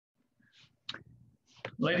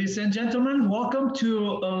Ladies and gentlemen, welcome to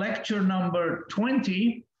lecture number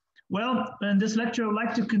 20. Well, in this lecture, I would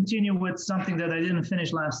like to continue with something that I didn't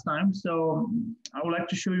finish last time. So I would like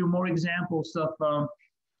to show you more examples of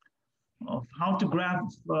how to graph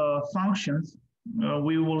functions.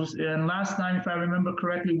 And last time, if I remember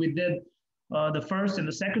correctly, we did the first and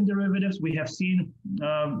the second derivatives. We have seen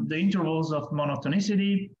the intervals of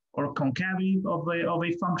monotonicity or concavity of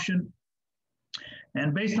a function.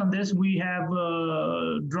 And based on this, we have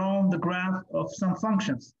drawn the graph of some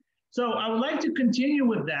functions. So I would like to continue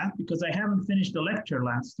with that because I haven't finished the lecture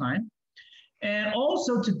last time. And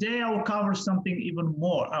also today I will cover something even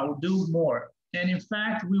more. I will do more. And in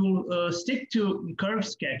fact, we will stick to curve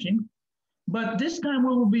sketching. But this time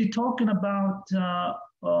we will be talking about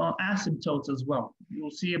asymptotes as well.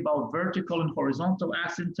 You'll see about vertical and horizontal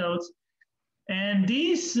asymptotes. And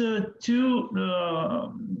these two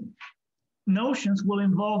notions will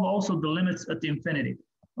involve also the limits at infinity.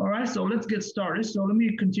 All right, so let's get started. So let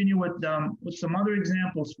me continue with some other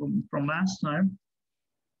examples from last time.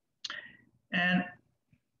 And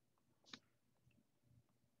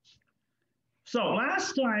so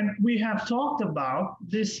last time we have talked about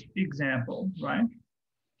this example, right?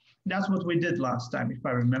 That's what we did last time, if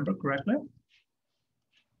I remember correctly.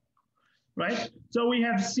 Right? So we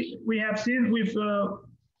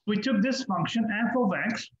took this function f of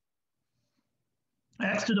x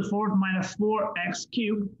to the fourth minus 4x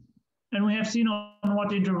cubed, and we have seen on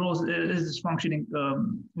what intervals is this function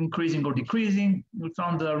increasing or decreasing. We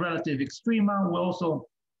found the relative extrema. We also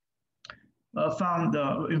found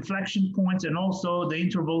the inflection points and also the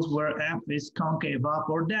intervals where f is concave up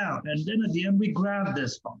or down. And then at the end, we graph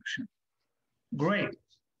this function. Great.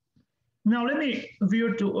 Now let me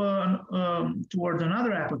veer towards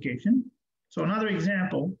another application. So another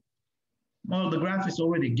example. Well, the graph is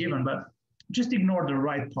already given, but just ignore the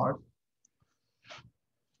right part.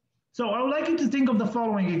 So I would like you to think of the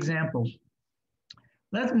following example.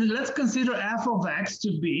 Let's consider f of x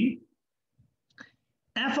to be,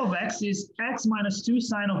 f of x is x minus 2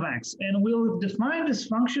 sine of x. And we'll define this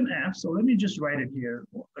function f. So let me just write it here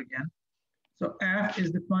again. So f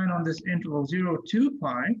is defined on this interval 0 to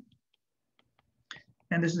pi.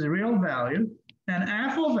 And this is a real value. And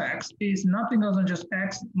f of x is nothing else than just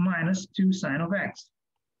x minus 2 sine of x.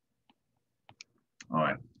 All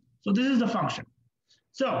right, so this is the function.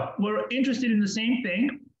 So we're interested in the same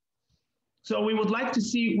thing. So we would like to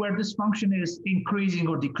see where this function is increasing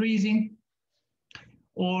or decreasing,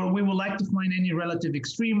 or we would like to find any relative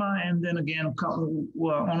extrema, and then again,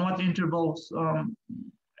 on what intervals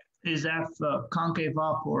is f concave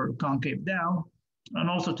up or concave down, and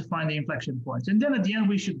also to find the inflection points. And then at the end,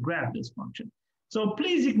 we should graph this function. So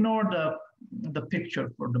please ignore the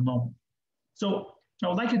picture for the moment. So I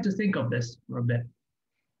would like you to think of this for a bit.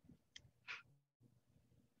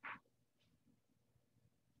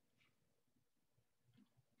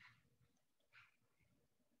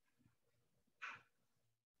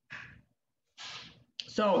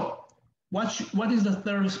 So what is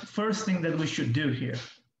the first thing that we should do here?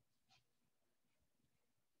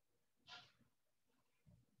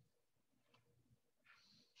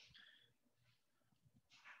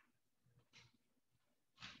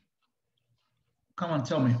 Come on,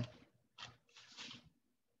 tell me.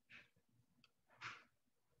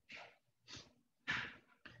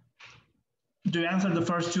 To answer the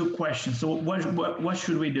first two questions, so what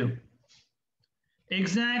should we do?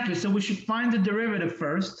 Exactly, so we should find the derivative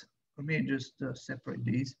first. Let me just separate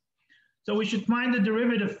these. So we should find the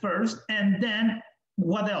derivative first, and then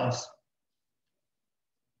what else?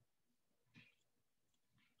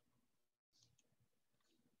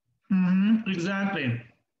 Exactly.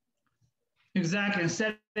 Exactly, and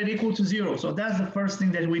set it equal to 0. So that's the first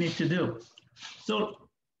thing that we need to do. So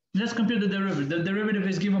let's compute the derivative. The derivative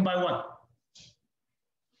is given by what?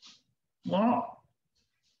 Well,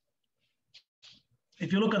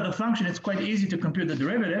 if you look at the function, it's quite easy to compute the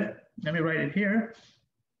derivative. Let me write it here.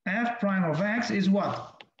 F prime of x is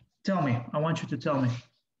what? Tell me, I want you to tell me.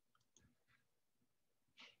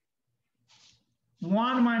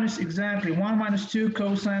 1 minus 2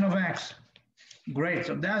 cosine of x. Great,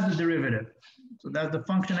 so that's the derivative. So that's the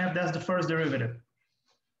function f, that's the first derivative.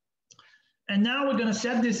 And now we're gonna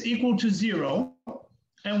set this equal to 0.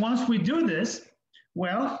 And once we do this,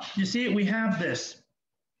 well, you see, we have this.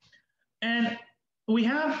 And we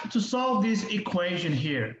have to solve this equation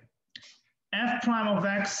here. F prime of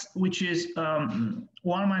x, which is 1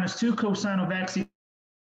 minus 2 cosine of x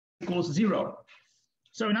equals 0.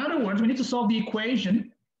 So in other words, we need to solve the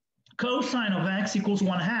equation cosine of x equals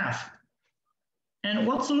 1/2. And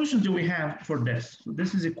what solutions do we have for this? So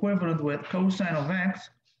this is equivalent with cosine of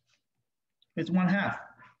x, it's 1/2.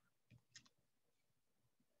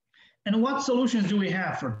 And what solutions do we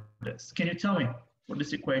have for this? Can you tell me for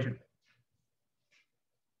this equation?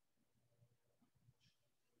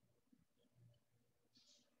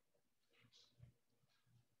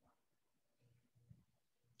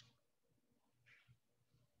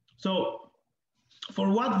 So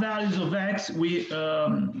for what values of x we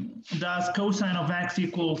does cosine of x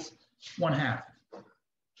equals 1/2?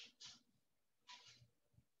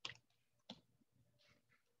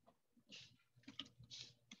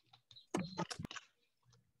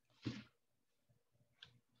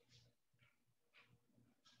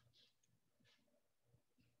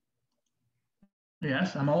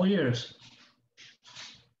 Yes, I'm all ears.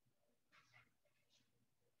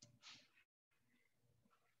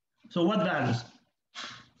 So what values?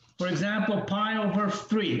 For example, pi over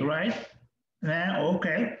 3, right?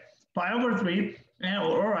 Okay, pi over 3,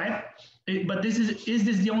 all right. But is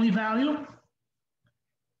this the only value?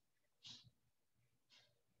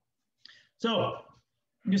 So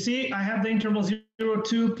you see, I have the interval 0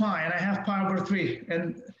 to pi, and I have pi over 3.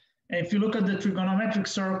 And if you look at the trigonometric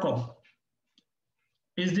circle,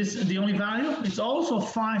 is this the only value? It's also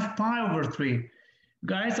 5 pi over 3.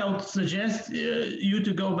 Guys, I would suggest you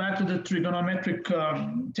to go back to the trigonometric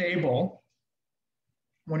table.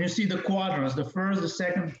 When you see the quadrants, the first, the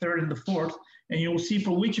second, the third, and the fourth, and you'll see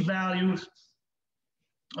for which values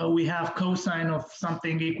we have cosine of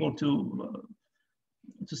something equal to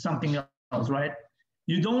something else, right?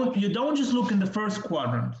 You don't just look in the first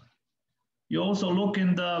quadrant. You also look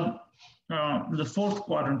in the fourth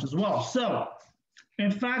quadrant as well. So,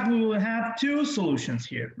 in fact, we will have two solutions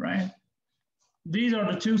here, right? These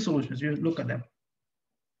are the two solutions. You look at them.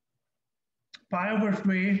 Pi over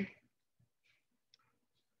 3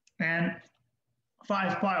 and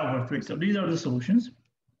 5 pi over 3. So these are the solutions.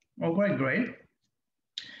 Okay, great.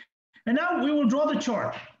 And now we will draw the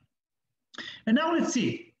chart. And now let's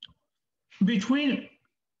see. Between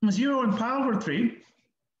 0 and pi over 3,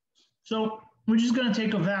 so we're just going to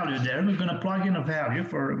take a value there. We're going to plug in a value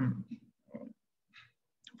for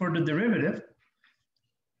the derivative.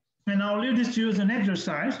 And I'll leave this to you as an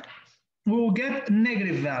exercise. We will get a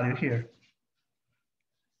negative value here.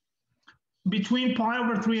 Between pi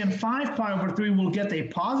over 3 and 5 pi over 3, we'll get a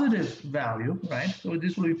positive value, right? So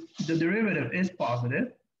this will be, the derivative is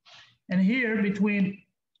positive. And here, between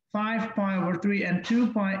 5 pi over 3 and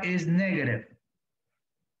 2 pi is negative.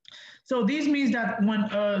 So this means that when,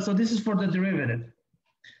 so this is for the derivative.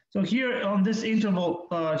 So here on this interval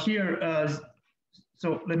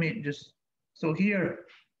so let me just, so here,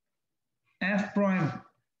 f prime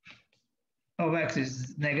of x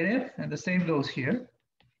is negative, and the same goes here.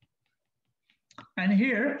 And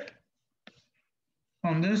here,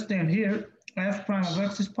 on this thing here, f prime of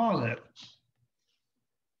x is positive.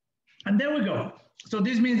 And there we go. So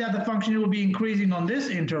this means that the function will be increasing on this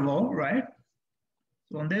interval, right?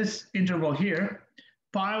 So on this interval here,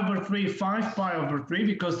 pi over 3, 5 pi over 3,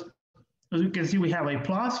 because as you can see, we have a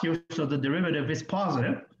plus here, so the derivative is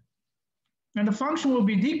positive. And the function will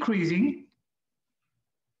be decreasing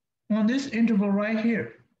on this interval right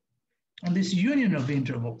here, on this union of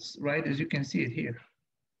intervals, right? As you can see it here.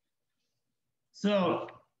 So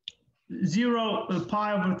 0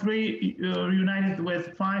 pi over 3 united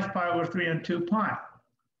with 5 pi over 3 and 2 pi.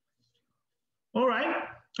 All right,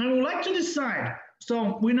 and we'd like to decide.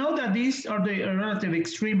 So we know that these are the relative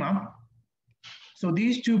extrema. So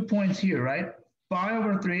these 2 points here, right? Pi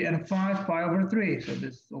over 3 and 5 pi over 3. So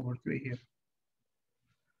this is over 3 here.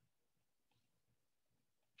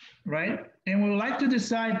 Right? And we would like to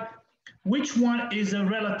decide which one is a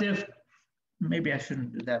relative. Maybe I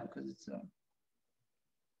shouldn't do that because it's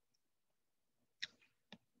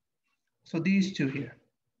so these two here.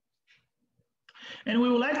 And we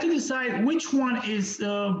would like to decide which one is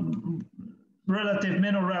relative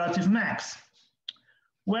min or relative max.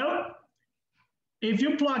 Well, if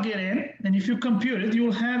you plug it in and if you compute it, you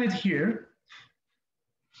will have it here.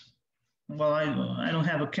 Well, I don't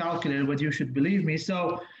have a calculator, but you should believe me.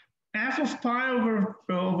 So f of pi over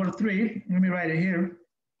 3, let me write it here,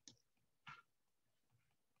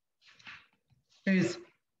 is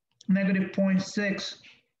negative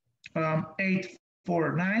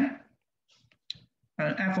 0.6849.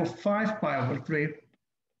 And f of 5 pi over 3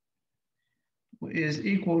 is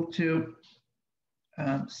equal to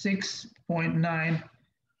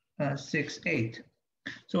 6.968.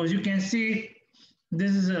 So as you can see,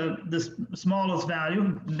 this is the smallest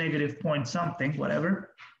value, negative point something,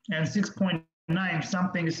 whatever, and 6.9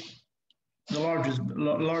 something is the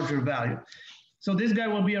larger value. So this guy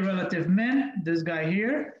will be a relative min, this guy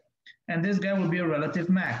here, and this guy will be a relative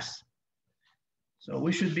max. So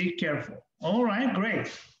we should be careful. All right, great.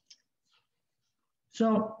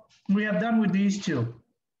 So we have done with these two.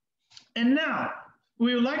 And now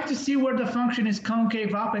we would like to see where the function is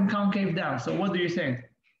concave up and concave down. So what do you think?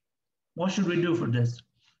 What should we do for this?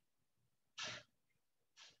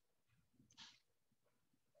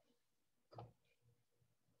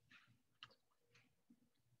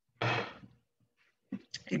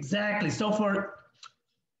 Exactly. So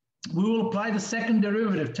we will apply the second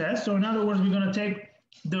derivative test. So in other words, we're going to take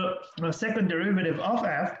the second derivative of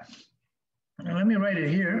f, and let me write it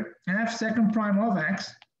here. F second prime of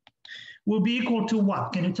x will be equal to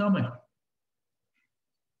what? Can you tell me?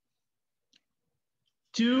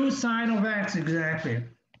 2 sine of x, exactly.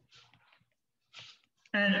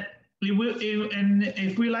 And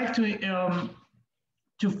if we like to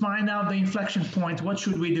find out the inflection point, what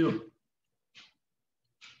should we do?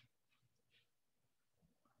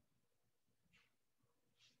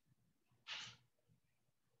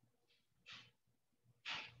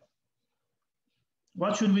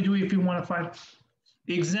 What should we do if we want to find?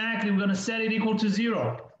 Exactly, we're going to set it equal to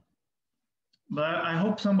 0. But I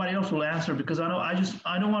hope somebody else will answer because I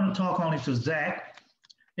don't want to talk only to Zach.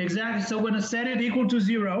 Exactly, so we're going to set it equal to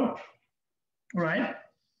 0, right?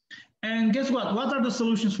 And guess what? What are the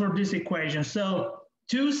solutions for this equation? So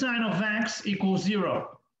 2 sine of x equals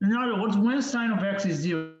 0. In other words, when sine of x is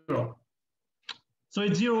 0, so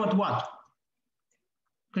it's 0 at what?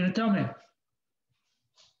 Can you tell me?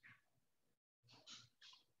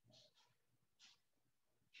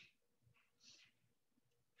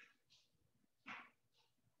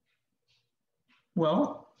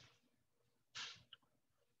 Well,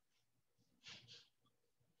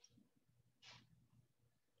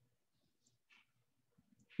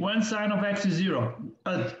 when sine of x is 0,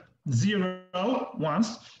 at 0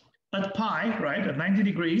 once, at pi, right, at 90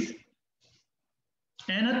 degrees,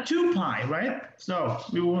 and at 2 pi, right? So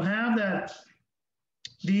we will have that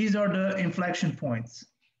these are the inflection points.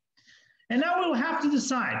 And now we'll have to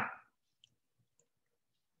decide,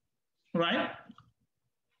 right?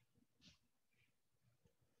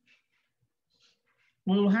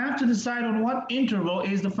 We'll have to decide on what interval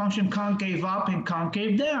is the function concave up and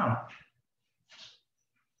concave down.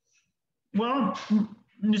 Well,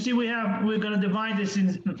 you see, we're going to divide this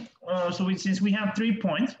in, since we have 3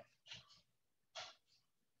 points,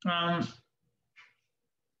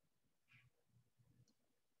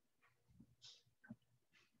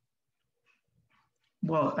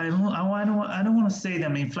 well, I don't want to say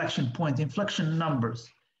them inflection points, inflection numbers,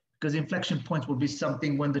 because inflection points will be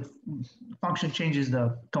something when the function changes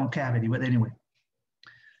the concavity, but anyway.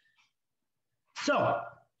 So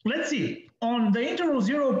let's see, on the interval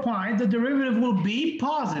 0 pi, the derivative will be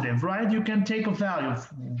positive, right? You can take a value,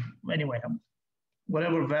 anyway,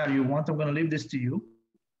 whatever value you want, I'm going to leave this to you.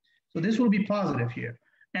 So this will be positive here.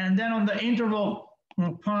 And then on the interval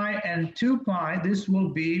pi and 2 pi, this will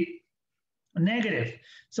be negative.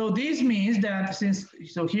 So this means that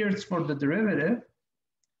so here it's for the derivative.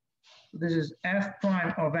 So this is f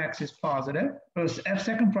prime of x is positive, or f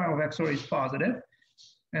second prime of x, sorry, is positive.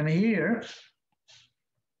 And here,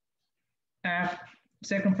 f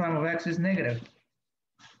second prime of x is negative.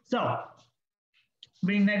 So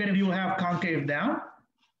being negative, you will have concave down,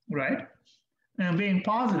 right? And being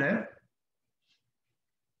positive,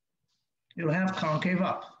 you'll have concave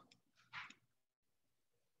up,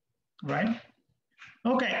 right?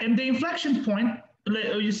 Okay, and the inflection point,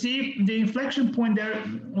 you see the inflection point there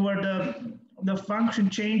where the function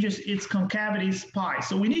changes its concavity is pi.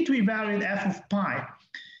 So we need to evaluate f of pi.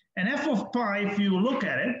 And f of pi, if you look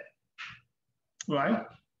at it, right,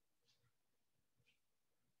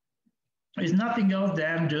 is nothing else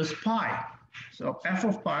than just pi. So f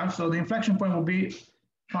of pi, so the inflection point will be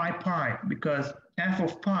pi pi, because f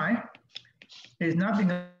of pi is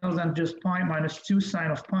nothing else than just pi minus 2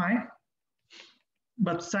 sine of pi,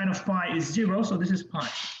 but sine of pi is 0, so this is pi.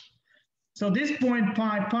 So this point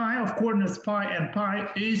pi pi of coordinates pi and pi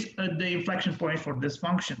is the inflection point for this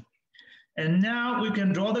function. And now we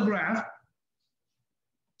can draw the graph.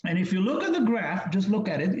 And if you look at the graph, just look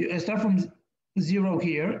at it. I start from 0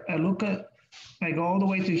 here. I go all the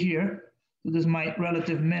way to here. So this is my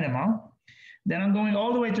relative minimum. Then I'm going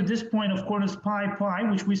all the way to this point of coordinates pi pi,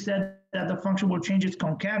 which we said that the function will change its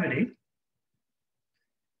concavity.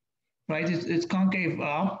 Right, it's concave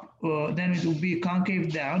up, then it will be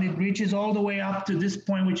concave down. It reaches all the way up to this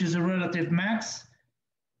point, which is a relative max,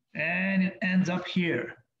 and it ends up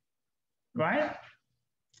here, right?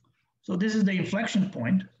 So this is the inflection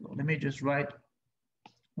point. So let me just write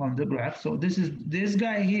on the graph. So this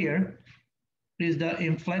guy here is the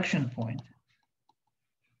inflection point.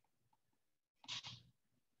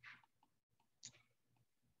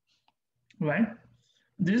 Right?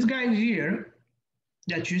 This guy here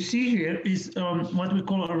that you see here is what we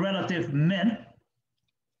call a relative min.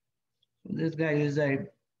 So this guy is a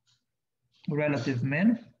relative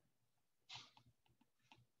min.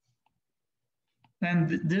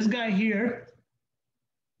 And this guy here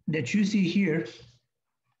that you see here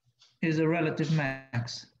is a relative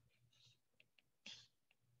max.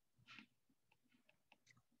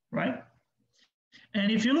 Right?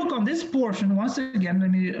 And if you look on this portion, once again,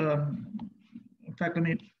 let me, in fact, let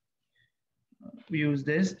me use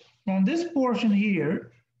this. On this portion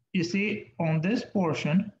here, you see on this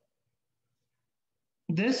portion,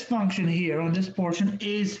 this function here on this portion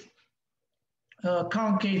is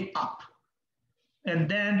concave up. And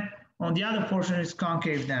then on the other portion is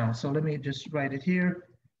concave down. So let me just write it here,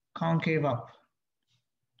 concave up.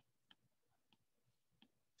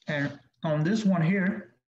 And on this one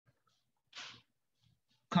here,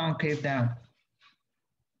 concave down.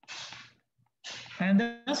 And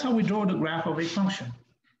that's how we draw the graph of a function.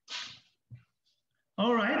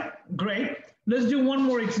 All right, great. Let's do one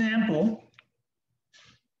more example.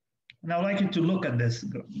 And I'd like you to look at this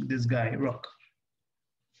guy, Rook.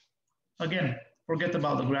 Again, forget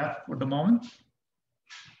about the graph for the moment.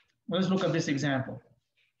 Let's look at this example.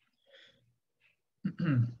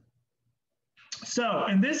 So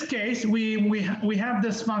in this case, we have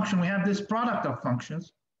this function, we have this product of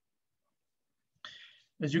functions.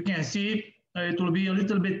 As you can see, it will be a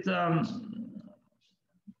little bit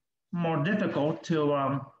more difficult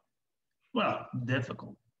to, well,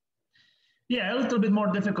 difficult. Yeah, a little bit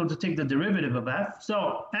more difficult to take the derivative of f.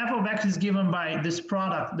 So f of x is given by this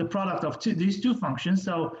product, the product of these two functions.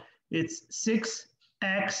 So it's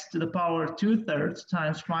 6x to the power 2/3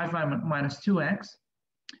 times 5 minus 2x.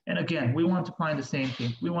 And again, we want to find the same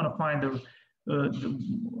thing. We want to find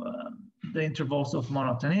the intervals of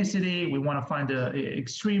monotonicity. We want to find the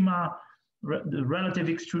extrema, the relative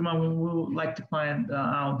extrema. We would like to find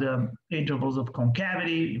out the intervals of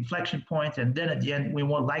concavity, inflection points, and then at the end, we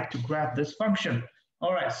would like to graph this function.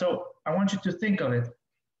 All right, so I want you to think of it.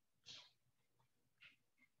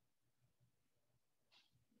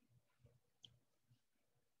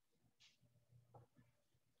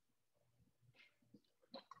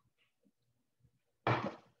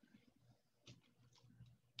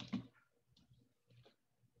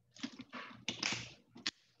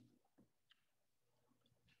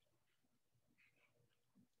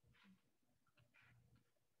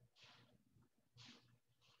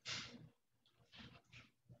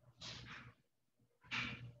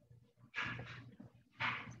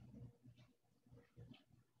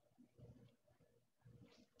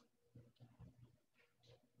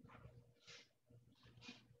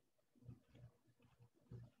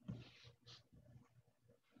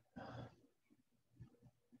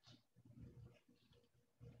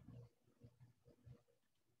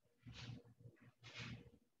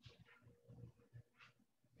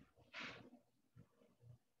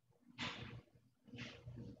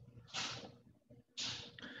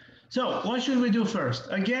 So what should we do first?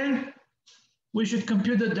 Again, we should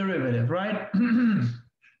compute the derivative, right?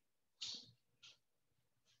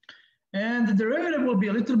 And the derivative will be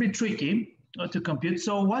a little bit tricky to compute.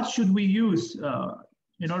 So what should we use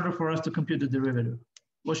in order for us to compute the derivative?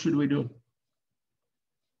 What should we do?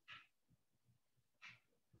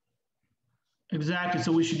 Exactly,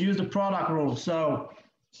 so we should use the product rule. So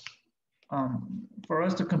for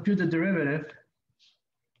us to compute the derivative,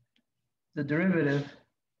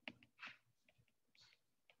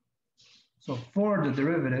 so for the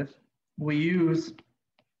derivative, we use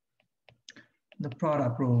the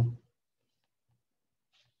product rule.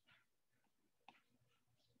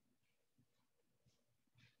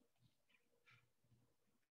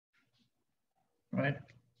 Right?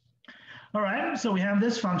 All right, so we have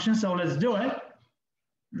this function, so let's do it.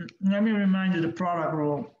 Let me remind you the product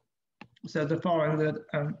rule says the following, that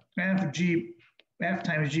f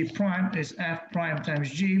times g prime is f prime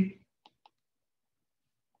times g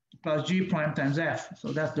plus g prime times f.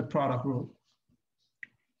 So that's the product rule,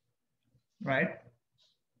 right?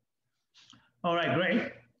 All right,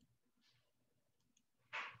 great.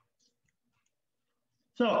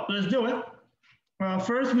 So let's do it.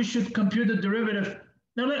 First, we should compute the derivative.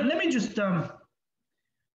 Now, let me just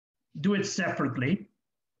do it separately,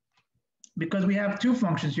 because we have two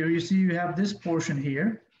functions here. You see, you have this portion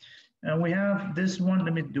here, and we have this one.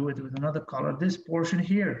 Let me do it with another color. This portion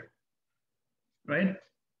here, right?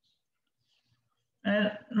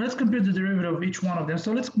 And let's compute the derivative of each one of them.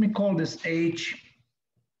 So let me call this h,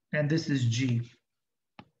 and this is g.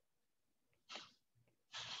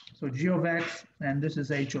 So g of x, and this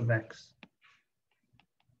is h of x.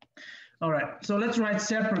 All right, so let's write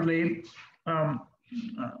separately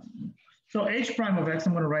So h prime of x,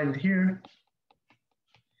 I'm going to write it here,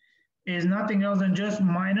 is nothing else than just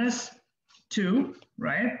minus 2,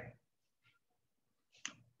 right?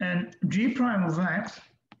 And g prime of x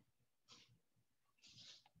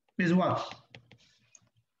is what?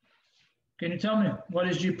 Can you tell me what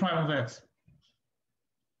is g prime of x?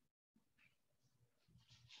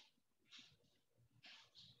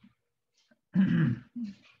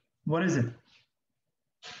 What is it?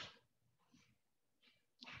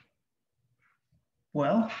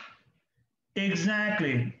 Well,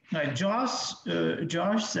 exactly. Like Josh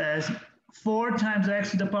says 4 times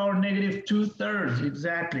x to the power negative 2/3.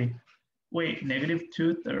 Exactly. Wait, negative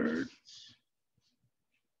 2/3.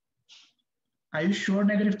 Are you sure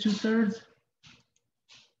negative 2/3?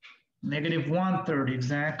 Negative 1/3,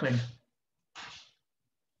 exactly.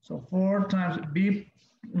 So 4 times,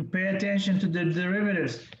 pay attention to the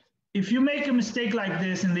derivatives. If you make a mistake like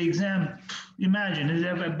this in the exam, imagine,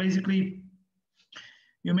 basically,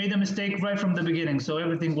 you made a mistake right from the beginning, so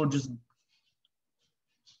everything will just,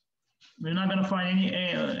 you're not going to find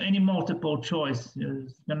any multiple choice. You're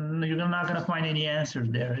not going to find any answers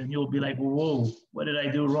there, and you'll be like, whoa, what did I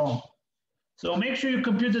do wrong? So make sure you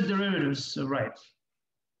compute the derivatives right.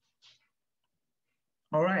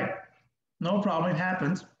 All right, no problem, it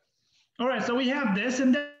happens. All right, so we have this,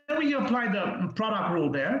 and then we apply the product rule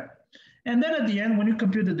there. And then at the end, when you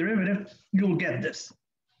compute the derivative, you'll get this.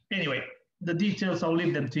 Anyway, the details, I'll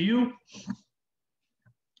leave them to you.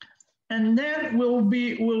 And then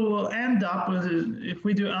we'll end up with, if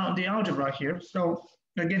we do the algebra here. So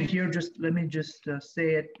again, here, let me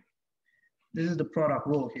say it. This is the product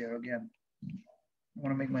rule here again. I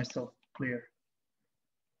want to make myself clear,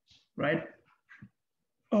 right?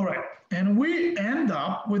 All right, and we end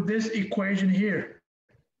up with this equation here.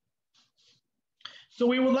 So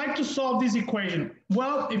we would like to solve this equation.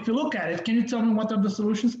 Well, if you look at it, can you tell me what are the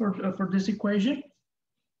solutions for this equation?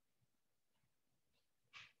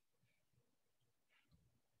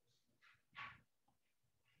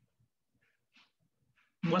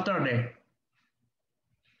 What are they?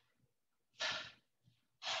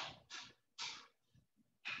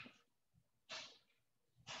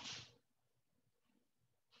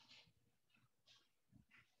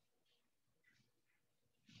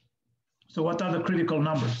 So what are the critical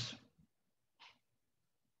numbers?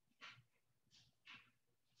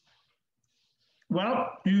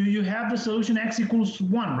 Well, you have the solution x equals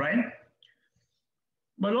 1, right?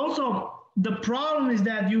 But also, the problem is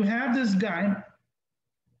that you have this guy,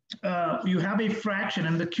 you have a fraction,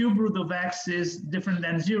 and the cube root of x is different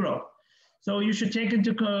than 0. So you should take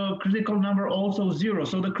into critical number also 0.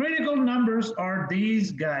 So the critical numbers are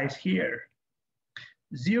these guys here,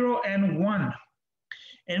 0 and 1.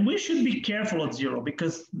 And we should be careful at 0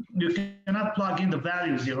 because you cannot plug in the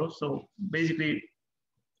value 0. So basically,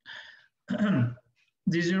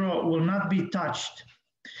 the 0 will not be touched.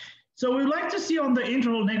 So we like to see on the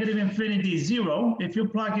interval negative infinity 0, if you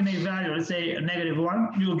plug in a value, let's say a negative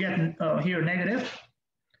 1, you'll get here negative.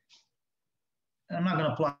 I'm not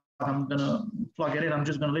going to plug it in, I'm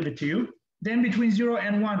just going to leave it to you. Then between 0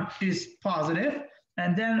 and 1 is positive,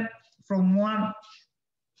 and then from 1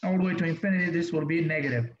 all the way to infinity, this will be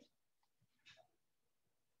negative.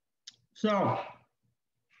 So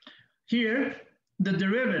here, the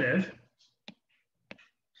derivative,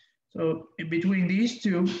 so between these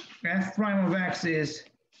two, f prime of x is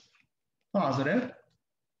positive,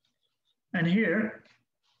 and here,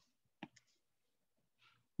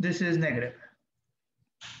 this is negative.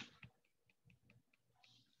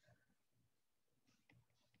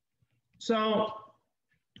 So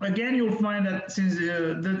again, you'll find that since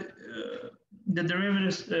the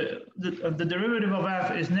derivative of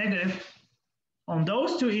f is negative on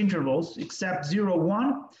those two intervals, except 0,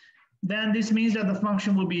 1, then this means that the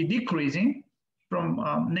function will be decreasing from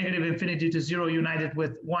negative infinity to 0 united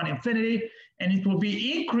with 1 infinity, and it will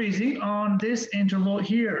be increasing on this interval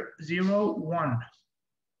here, 0, 1,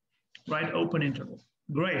 right? Open interval.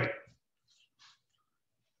 Great.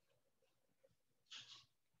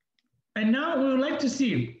 And now we would like to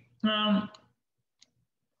see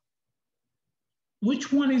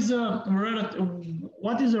which one is a relative,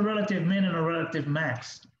 what is a relative min and a relative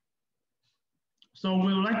max? So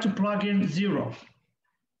we would like to plug in 0.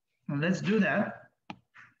 And let's do that.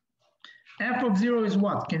 F of 0 is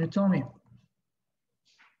what? Can you tell me?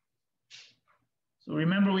 So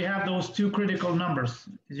remember, we have those two critical numbers,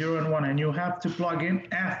 0 and 1, and you have to plug in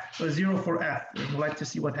f, 0 for f. And we'd like to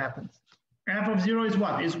see what happens. F of 0 is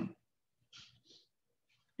what? Is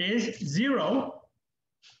 0,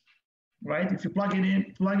 right? If you plug it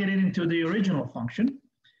in into the original function.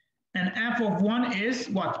 And f of 1 is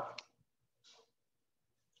what?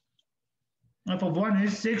 F of 1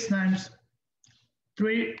 is 6 times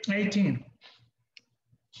 3, 18.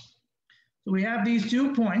 So we have these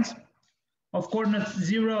 2 points of coordinates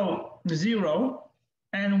 0, 0,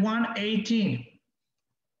 and 1, 18.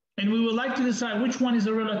 And we would like to decide which one is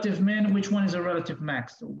a relative min, which one is a relative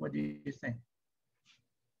max. So what do you think?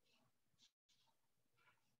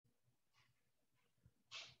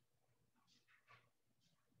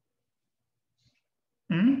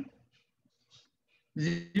 Hmm?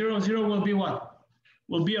 0, 0 will be what?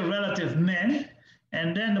 Will be a relative min,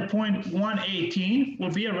 and then the point 118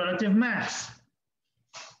 will be a relative max.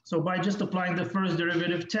 So by just applying the first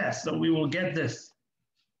derivative test, so we will get this.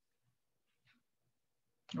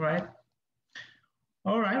 Right?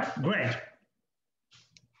 All right, great.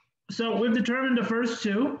 So we've determined the first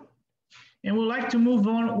two, and we'd like to move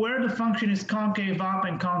on where the function is concave up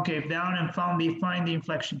and concave down and find the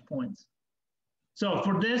inflection points. So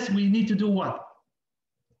for this, we need to do what?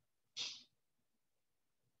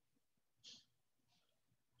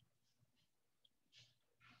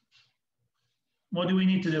 What do we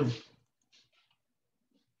need to do?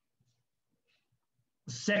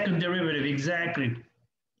 Second derivative, exactly.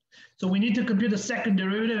 So we need to compute the second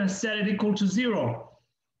derivative and set it equal to 0.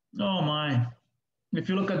 Oh my. If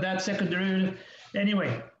you look at that second derivative,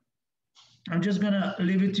 anyway, I'm just gonna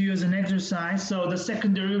leave it to you as an exercise. So the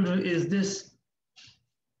second derivative is this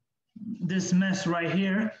mess right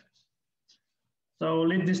here. So I'll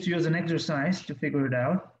leave this to you as an exercise to figure it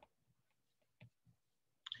out.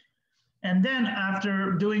 And then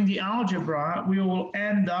after doing the algebra, we will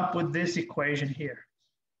end up with this equation here.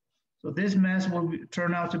 So this mess will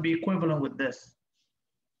turn out to be equivalent with this.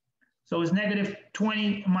 So it's negative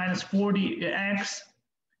 20 minus 40x,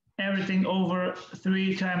 everything over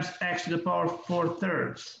 3 times x to the power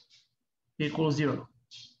 4/3 equals 0.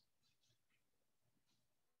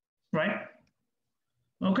 Right?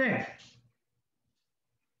 Okay.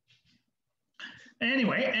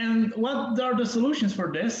 Anyway, and what are the solutions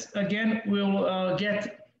for this? Again, we'll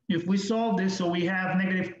get, if we solve this, so we have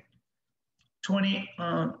negative 20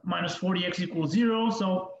 minus 40x equals 0,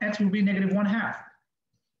 so x will be negative 1/2.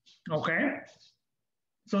 Okay?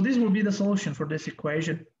 So this will be the solution for this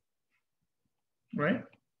equation, right?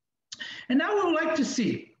 And now we would like to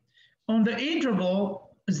see, on the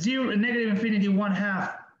interval 0, negative infinity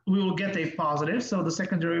 1/2, we will get a positive, so the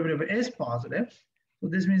second derivative is positive. So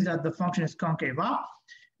this means that the function is concave up.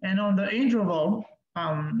 And on the interval,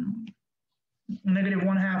 negative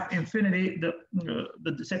 1/2 infinity,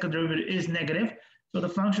 the second derivative is negative. So the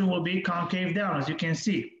function will be concave down, as you can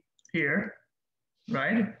see here,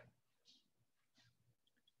 right?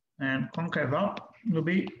 And concave up will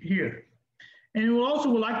be here. And we also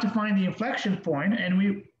would like to find the inflection point.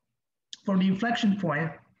 And for the inflection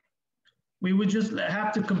point, we would just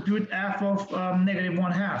have to compute f of negative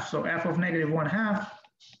 1/2. So f of negative 1/2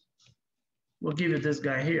 will give you this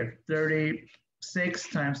guy here, 36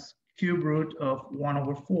 times cube root of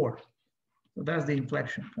 1/4. So that's the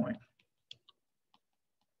inflection point.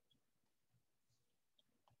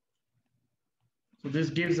 So this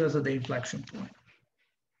gives us the inflection point.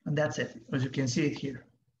 And that's it, as you can see it here.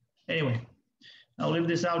 Anyway, I'll leave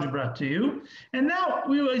this algebra to you. And now,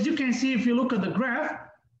 as you can see, if you look at the graph,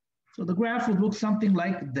 so the graph would look something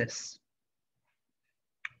like this.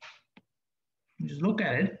 Just look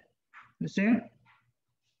at it. You see?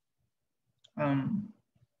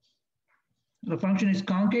 The function is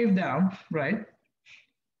concave down, right?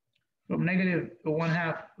 From negative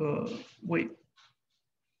 1/2, wait.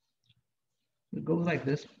 It goes like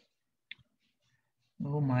this.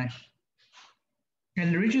 Oh my.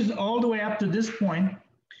 And it reaches all the way up to this point,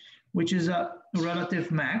 which is a relative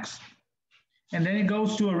max. And then it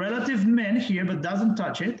goes to a relative min here, but doesn't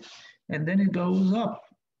touch it. And then it goes up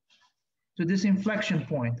to this inflection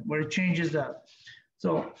point where it changes that.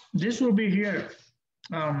 So this will be here.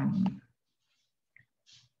 So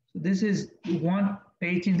this is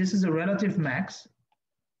 118. This is a relative max.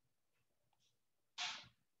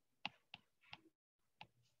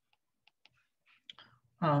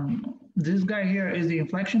 This guy here is the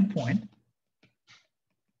inflection point.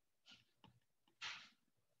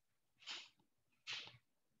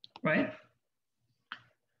 Right?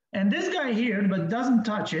 And this guy here, but doesn't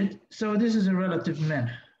touch it, so this is a relative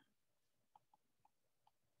min.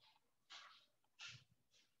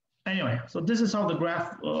 Anyway, so this is how the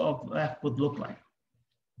graph of f would look like.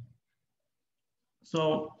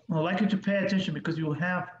 So I'd like you to pay attention because you will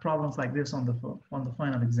have problems like this on the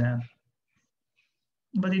final exam.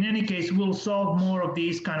 But in any case, we'll solve more of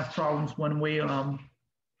these kind of problems when we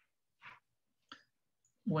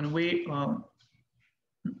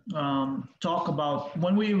talk about,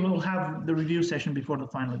 when we will have the review session before the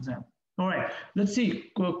final exam. All right, let's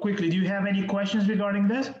see quickly. Do you have any questions regarding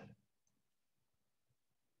this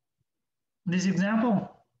example?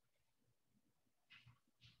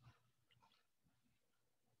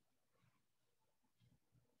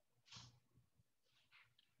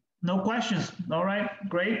 No questions. All right,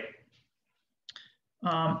 great.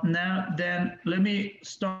 Now then, let me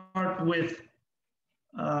start with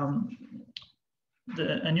a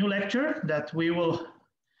new lecture that we will.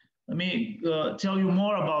 Let me tell you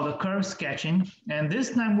more about the curve sketching, and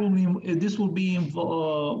this time will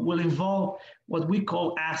involve what we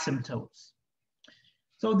call asymptotes.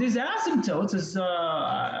 So these asymptotes, as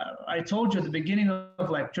I told you at the beginning of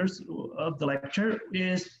the lecture,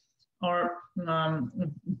 are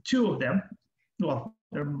two of them. Well,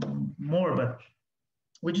 there are more, but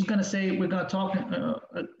we're just going to say we're going to talk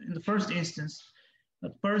in the first instance.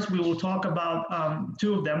 At first, we will talk about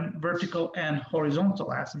two of them, vertical and horizontal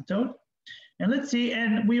asymptote. And let's see,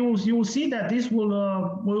 and you will see that this we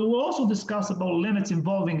will also discuss about limits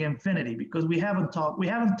involving infinity, because we haven't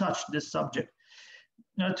touched this subject.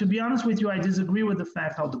 To be honest with you, I disagree with the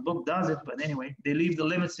fact how the book does it, but anyway, they leave the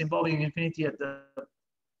limits involving infinity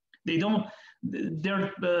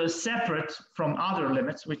they're separate from other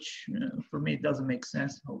limits, which for me doesn't make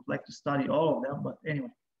sense. I would like to study all of them, but anyway.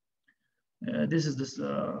 This is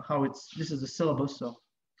the syllabus. So,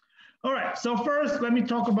 all right. So first, let me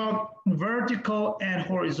talk about vertical and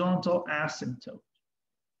horizontal asymptote,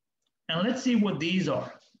 and let's see what these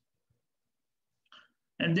are.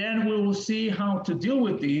 And then we will see how to deal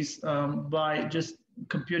with these by just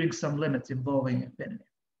computing some limits involving infinity.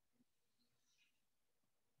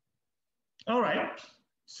 All right.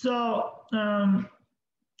 So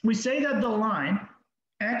we say that the line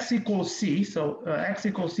x equals c. So x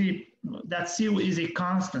equals c. That c is a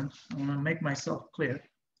constant. I want to make myself clear.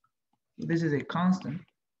 This is a constant.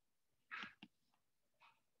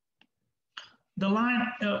 The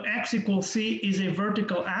line x equals c is a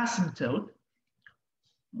vertical asymptote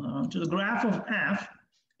to the graph of f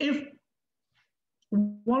if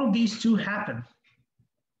one of these two happen,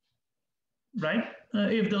 right?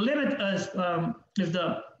 If the limit is, if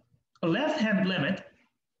the left-hand limit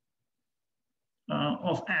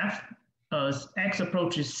of f as x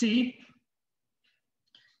approaches c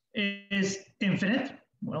is infinite,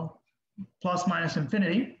 well, plus minus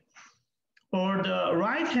infinity, or the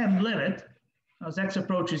right-hand limit as x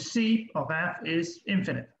approaches c of f is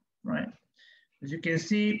infinite, right? As you can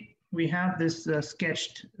see, we have this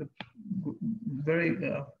sketched very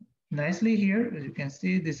nicely here. As you can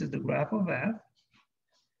see, this is the graph of f.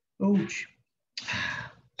 Ouch.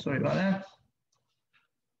 Sorry about that.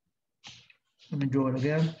 Let me draw it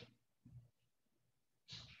again.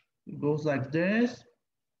 It goes like this.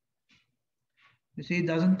 You see, it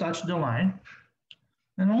doesn't touch the line.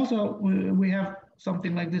 And also, we have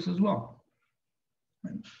something like this as well.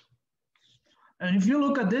 And if you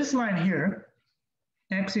look at this line here,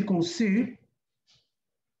 x equals c,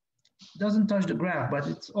 doesn't touch the graph, but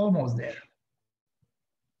it's almost there.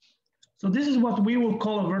 So this is what we will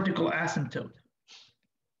call a vertical asymptote.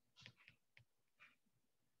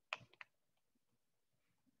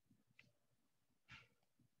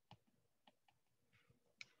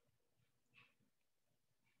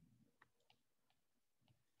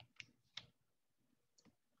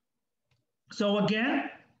 So again,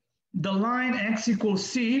 the line x equals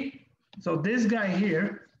c, so this guy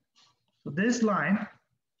here, so this line,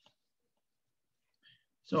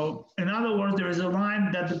 so in other words, there is a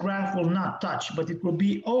line that the graph will not touch, but it will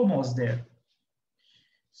be almost there.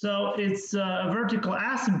 So it's a vertical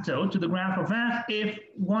asymptote to the graph of f if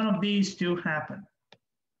one of these two happen.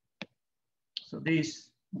 So this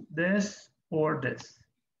or this,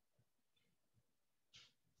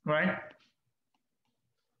 right?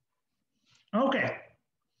 Okay.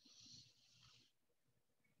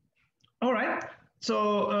 All right.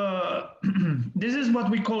 So this is what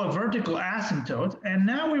we call a vertical asymptote, and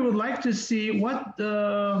now we would like to see what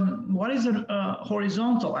is a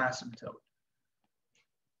horizontal asymptote.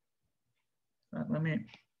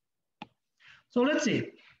 So let's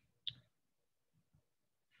see.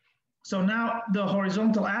 So now the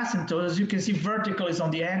horizontal asymptote, as you can see, vertical is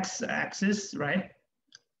on the x-axis, right?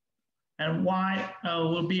 And y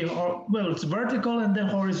will be, well, it's vertical and then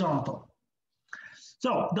horizontal.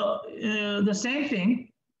 So the same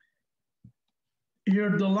thing,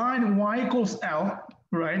 here the line y equals L,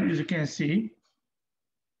 right, as you can see,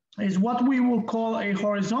 is what we will call a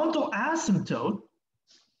horizontal asymptote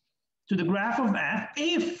to the graph of f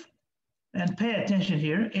if, and pay attention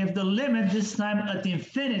here, if the limit this time at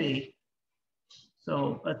infinity,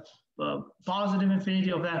 so at positive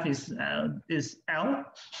infinity of f is L,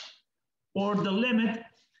 or the limit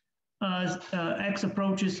as x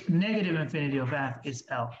approaches negative infinity of f is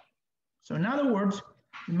L. So in other words,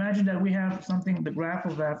 imagine that we have something, the graph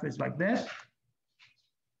of f is like this,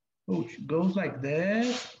 which goes like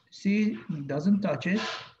this, see, it doesn't touch it,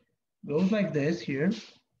 goes like this here.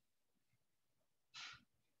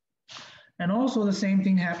 And also the same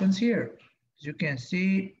thing happens here. As you can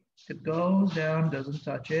see, it goes down, doesn't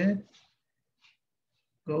touch it,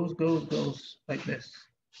 goes like this.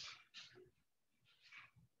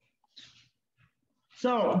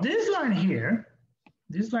 So this line here,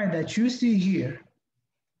 this line that you see here,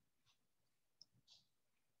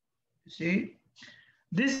 you see,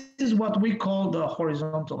 this is what we call the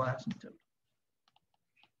horizontal asymptote.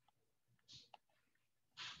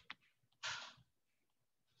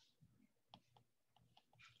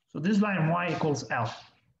 So this line y equals L,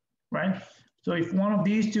 right? So if one of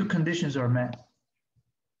these two conditions are met,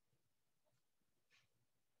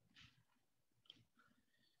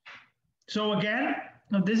 so again,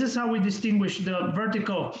 this is how we distinguish the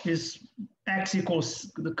vertical is x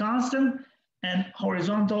equals the constant and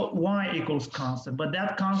horizontal y equals constant. But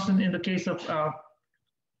that constant in the case of,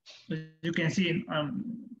 you can see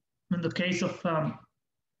in the case of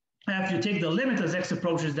if you take the limit as x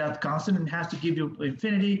approaches that constant, it has to give you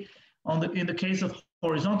infinity. In the case of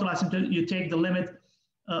horizontal asymptote, you take the limit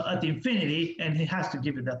at infinity and it has to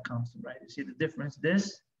give you that constant, right? You see the difference,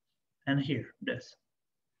 this and here, this.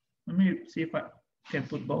 Let me see if I can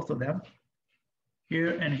put both of them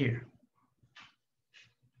here and here.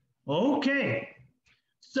 Okay,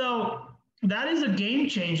 so that is a game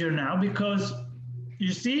changer now, because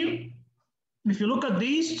you see, if you look at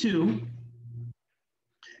these two,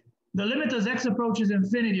 the limit as x approaches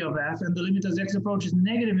infinity of f and the limit as x approaches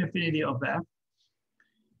negative infinity of f,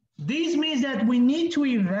 this means that we need to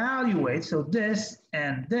evaluate, so this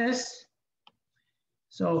and this,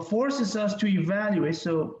 so forces us to evaluate,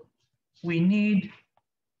 so we need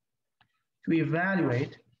to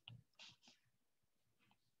evaluate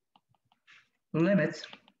limits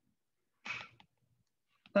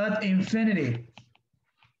at infinity.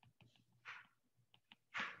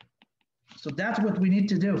 So that's what we need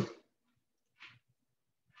to do.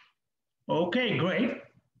 Okay, great.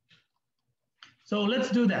 So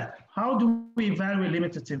let's do that. How do we evaluate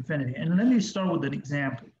limits at infinity? And let me start with an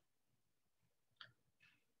example.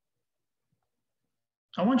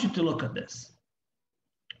 I want you to look at this.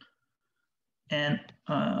 And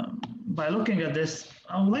by looking at this,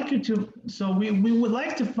 I would like you to, so we would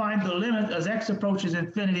like to find the limit as x approaches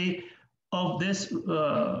infinity of this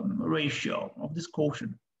ratio, of this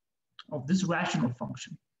quotient, of this rational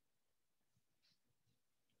function.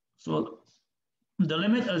 So the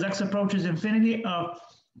limit as x approaches infinity of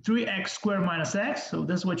 3x squared minus x, so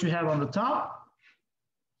this is what you have on the top,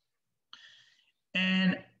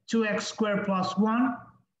 and 2x squared plus 1,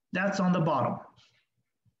 that's on the bottom.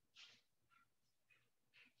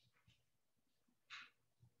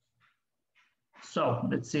 So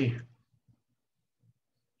let's see.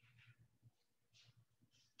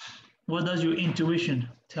 What does your intuition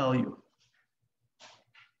tell you?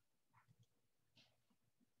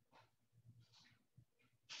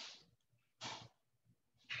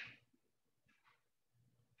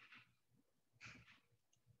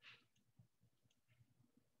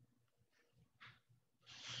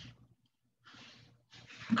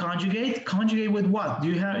 Conjugate? Conjugate with what?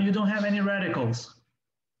 You don't have any radicals.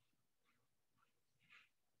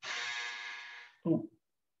 Oh.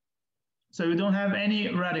 So you don't have any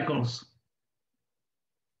radicals.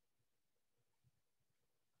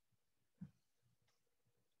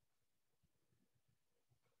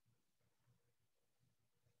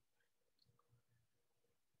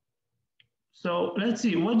 So let's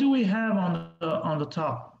see, what do we have on the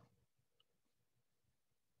top?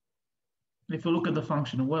 If you look at the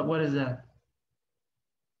function, what is that?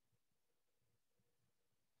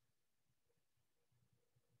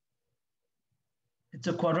 It's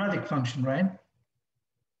a quadratic function, right?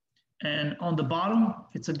 And on the bottom,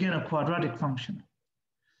 it's again a quadratic function.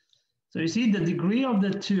 So you see the degree of the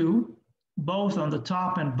two, both on the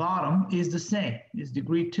top and bottom, is the same, is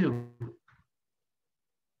degree 2.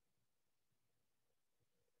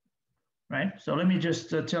 Right? So let me just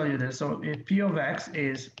tell you this. So if p of x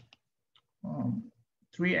is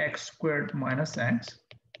 3x squared minus x,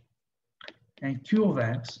 and q of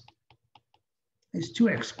x is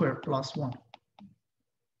 2x squared plus 1.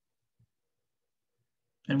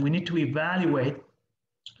 And we need to evaluate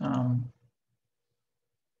the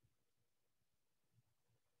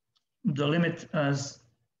limit as,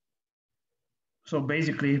 so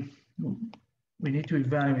basically, we need to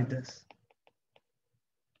evaluate this.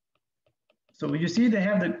 So you see they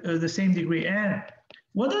have the same degree, and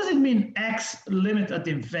What does it mean x limit at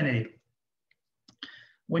infinity?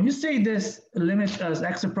 When you say this limit as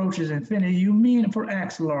x approaches infinity, you mean for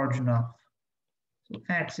x large enough. So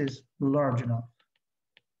x is large enough.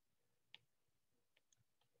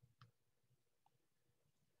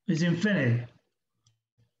 Is infinity.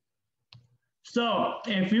 So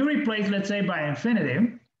if you replace, let's say, by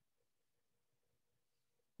infinity,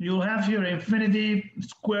 you'll have here infinity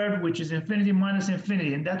squared, which is infinity minus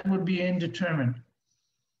infinity, and that would be indeterminate.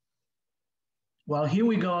 Well, here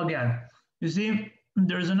we go again. You see,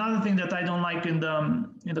 there's another thing that I don't like in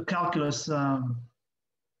the calculus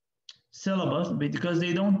syllabus, because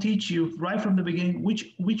they don't teach you right from the beginning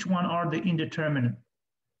which one are the indeterminate.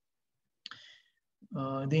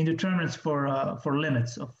 The indeterminates for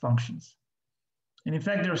limits of functions. And in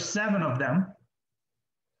fact, there are 7 of them.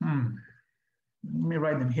 Let me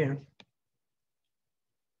write them here.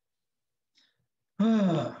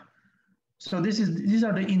 So these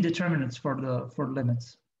are the indeterminates for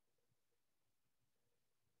limits.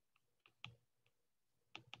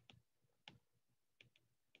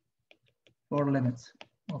 For limits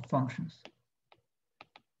of functions.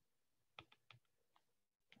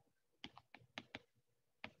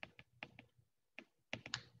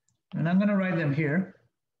 And I'm going to write them here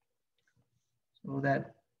so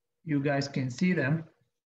that you guys can see them.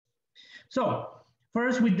 So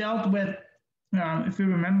first we dealt with, if you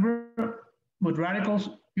remember, with radicals,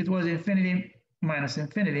 it was infinity minus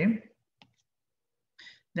infinity.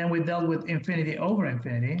 Then we dealt with infinity over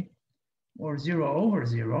infinity, or 0 over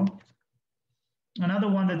 0. Another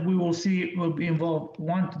one that we will see will involve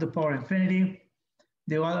 1 to the power infinity.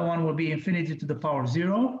 The other one will be infinity to the power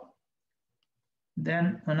 0.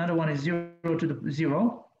 Then another one is 0 to the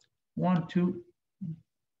 0. 1, 2.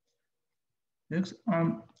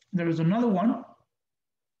 There is another one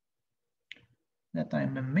that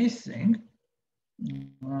I'm missing.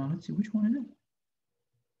 Let's see, which one is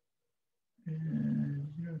it?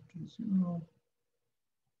 0 to 0.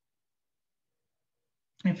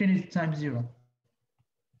 Infinity times 0.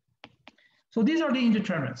 So these are the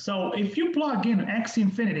indeterminates. So if you plug in x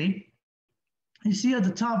infinity, you see at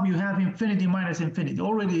the top you have infinity minus infinity. It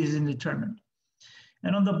already is indeterminate.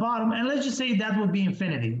 And on the bottom, and let's just say that would be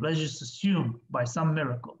infinity. Let's just assume by some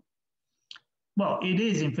miracle. Well, it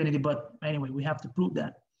is infinity, but anyway, we have to prove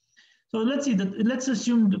that. So let's see, let's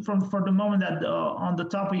assume for the moment that on the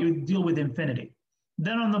top you deal with infinity.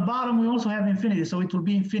 Then on the bottom, we also have infinity. So it will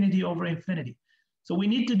be infinity over infinity. So we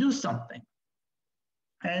need to do something.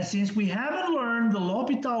 And since we haven't learned the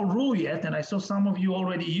L'Hopital rule yet, and I saw some of you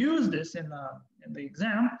already use this in the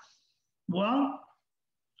exam, well,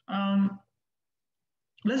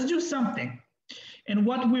 let's do something. And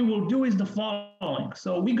what we will do is the following.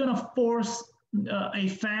 So we're going to force a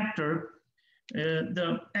factor,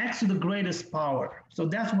 the x to the greatest power. So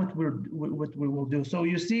that's what we will do. So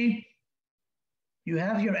you see, you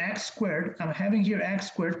have here x squared. I'm having here x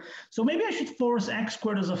squared. So maybe I should force x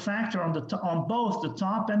squared as a factor on both the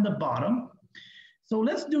top and the bottom. So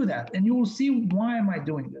let's do that, and you will see why am I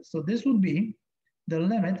doing this. So this will be the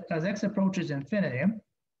limit as x approaches infinity.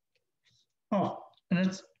 Oh, and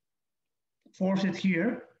let's force it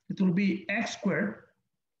here. It will be x squared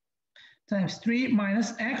times 3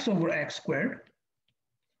 minus x over x squared.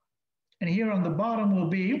 And here on the bottom will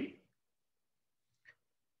be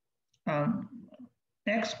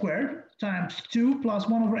x squared times 2 plus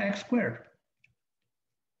 1 over x squared.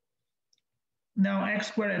 Now x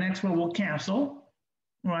squared and x squared will cancel,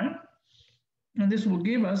 right? And this will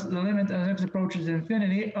give us the limit as x approaches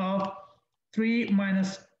infinity of 3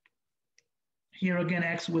 minus, here again,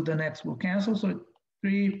 x with an x will cancel. So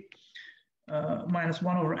 3 minus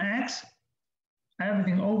 1 over x,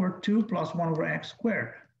 everything over 2 plus 1 over x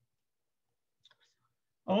squared.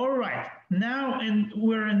 All right, now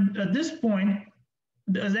we're at this point,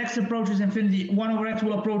 as x approaches infinity, 1 over x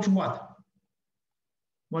will approach what?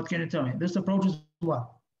 What can you tell me? This approaches what?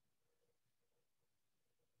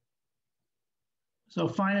 So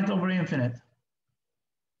finite over infinite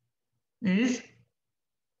is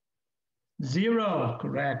 0,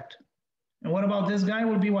 correct. And what about this guy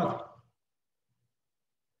will be what?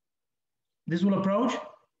 This will approach,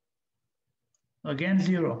 again,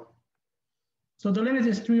 0. So the limit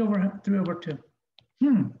is 3 over 2.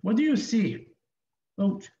 What do you see?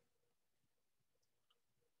 Oh,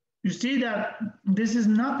 you see that this is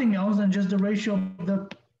nothing else than just the ratio of the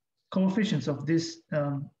coefficients of this,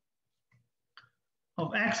 of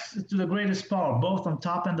x to the greatest power, both on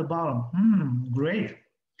top and the bottom. Great.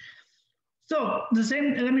 So the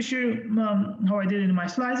same, let me show you how I did it in my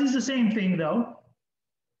slides. It's the same thing though,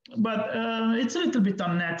 but it's a little bit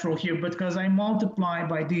unnatural here because I multiply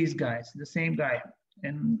by these guys, the same guy.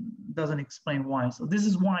 and doesn't explain why. So this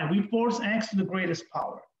is why we force x to the greatest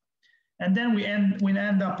power. And then we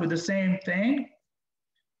end up with the same thing.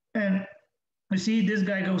 And you see this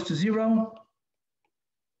guy goes to 0.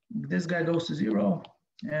 This guy goes to 0.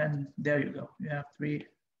 And there you go. You have 3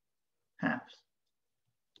 halves.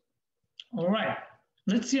 All right.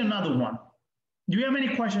 Let's see another one. Do you have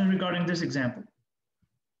any questions regarding this example?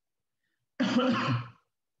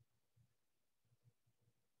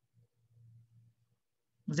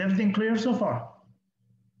 Is everything clear so far?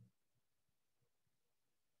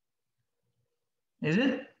 Is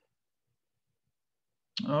it?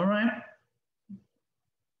 All right.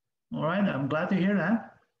 All right, I'm glad to hear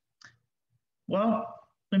that. Well,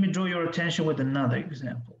 let me draw your attention with another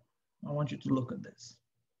example. I want you to look at this.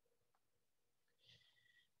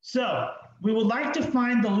 So we would like to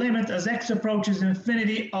find the limit as x approaches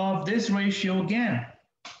infinity of this ratio again.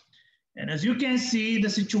 And as you can see, the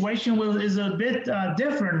situation is a bit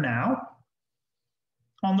different now.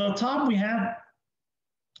 On the top, we have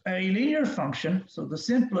a linear function, so the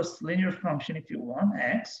simplest linear function, if you want,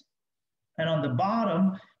 x. And on the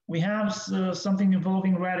bottom, we have something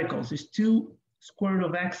involving radicals. It's 2 square root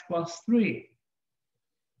of x plus 3.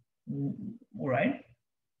 All right.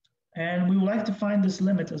 And we would like to find this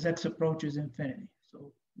limit as x approaches infinity.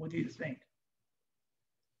 So what do you think?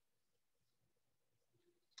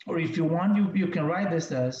 Or if you want, you can write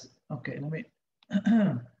this as, okay, let me,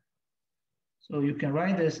 so you can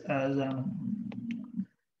write this as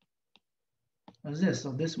this.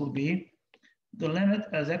 So this will be the limit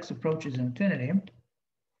as x approaches infinity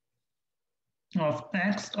of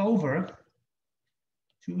x over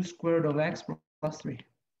 2 square root of x plus 3.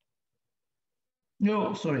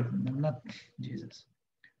 No, sorry, not Jesus.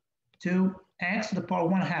 2x to the power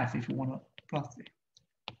 1/2 if you want to plus 3.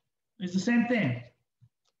 It's the same thing.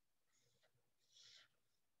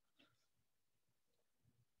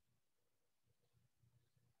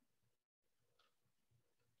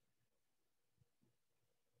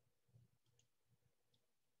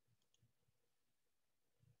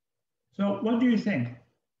 So what do you think?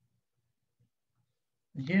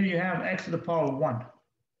 Here you have x to the power 1.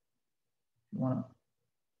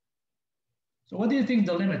 So what do you think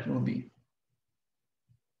the limit will be?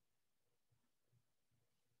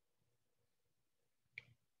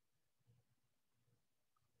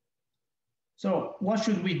 So what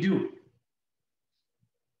should we do?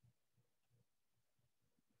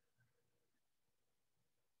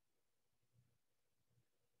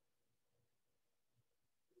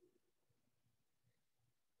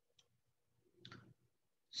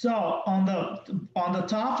 So on the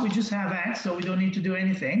top, we just have x, so we don't need to do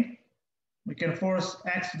anything. We can force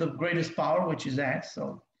x to the greatest power, which is x.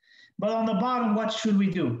 So, but on the bottom, what should we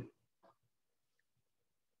do?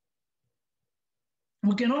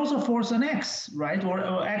 We can also force an x, right,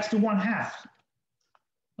 or x to 1/2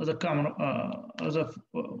 as a common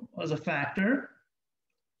as a factor.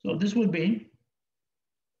 So this would be.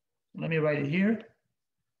 Let me write it here.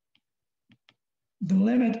 The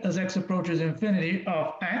limit as x approaches infinity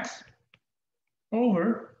of x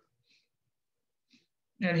over,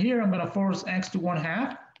 and here I'm going to force x to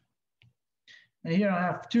 1/2, and here I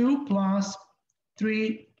have 2 plus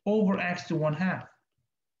 3 over x to 1/2.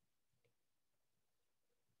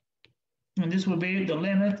 And this will be the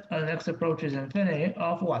limit as x approaches infinity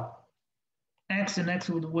of what? X and x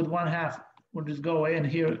with 1/2 will just go away, and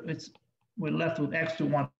here we're left with x to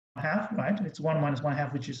 1/2, right? It's 1 minus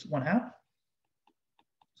 1/2, which is 1/2.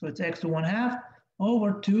 So it's x to 1/2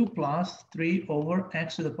 over 2 plus 3 over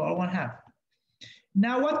x to the power 1/2.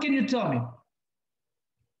 Now what can you tell me?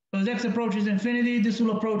 As x approaches infinity, this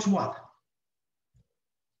will approach what?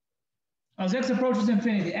 As x approaches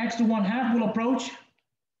infinity, x to 1/2 will approach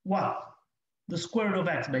what? The square root of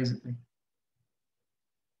x, basically.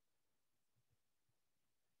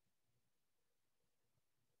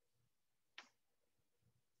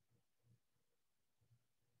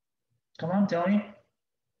 Come on, tell me.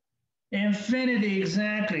 Infinity,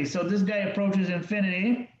 exactly. So this guy approaches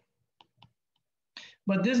infinity.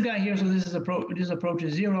 But this guy here, so this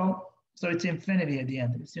approaches 0. So it's infinity at the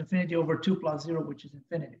end. It's infinity over 2 plus 0, which is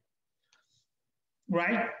infinity.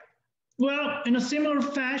 Right? Well, in a similar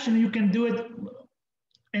fashion, you can do it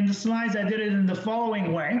in the slides. I did it in the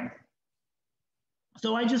following way.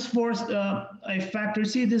 So I just forced a factor.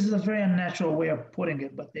 See, this is a very unnatural way of putting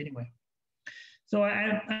it, but anyway. So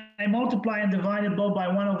I multiply and divide it both by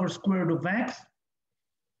 1 over square root of x.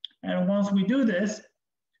 And once we do this,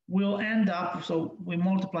 we'll end up, so we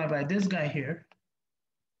multiply by this guy here.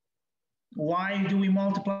 Why do we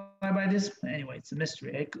multiply by this? Anyway, it's a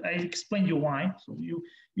mystery. I explained you why. So you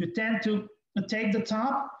tend to take the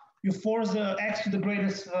top You force the x to the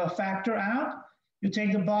greatest factor out. You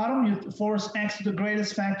take the bottom, you force x to the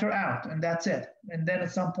greatest factor out, and that's it. And then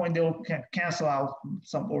at some point they will cancel out,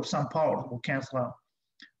 some powers will cancel out.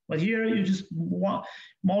 But here you just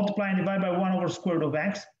multiply and divide by 1 over square root of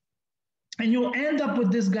x, and you'll end up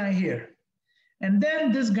with this guy here. And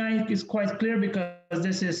then this guy is quite clear because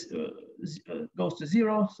this is goes to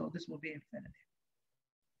 0, so this will be infinity.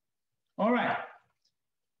 All right.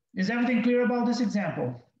 Is everything clear about this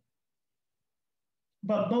example?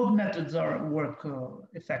 But both methods work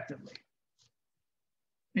effectively.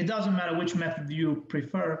 It doesn't matter which method you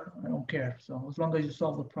prefer. I don't care. So as long as you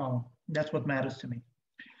solve the problem, that's what matters to me.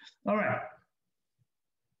 All right.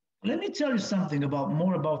 Let me tell you something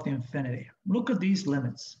more about the infinity. Look at these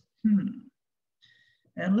limits.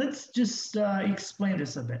 And let's just explain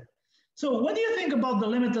this a bit. So what do you think about the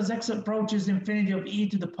limit as x approaches infinity of e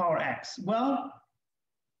to the power x? Well,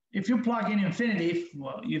 if you plug in infinity,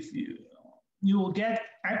 if you will get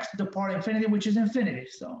x to the power infinity, which is infinity.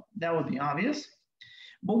 So that would be obvious.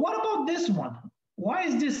 But what about this one? Why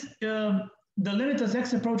is this the limit as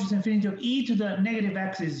x approaches infinity of e to the negative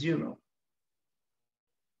x is 0?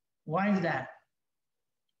 Why is that?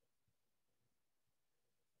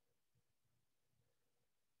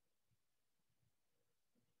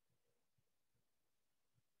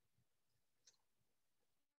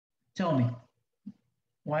 Tell me,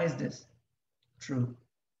 why is this true?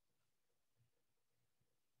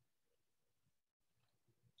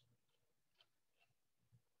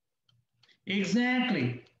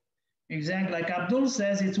 Exactly. Exactly. Like Abdul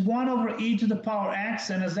says, it's 1 over e to the power x,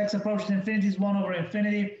 and as x approaches infinity, is 1 over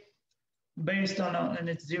infinity based on, and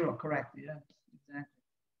it's 0, correct. Yeah, exactly.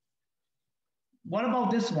 What about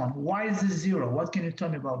this one? Why is this 0? What can you tell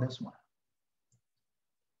me about this one?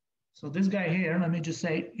 So this guy here, let me just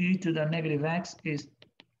say e to the negative x is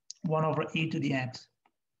 1 over e to the x.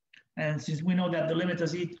 And since we know that the limit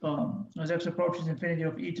as x approaches infinity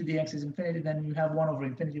of e to the x is infinity, then you have 1 over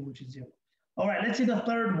infinity, which is 0. All right, let's see the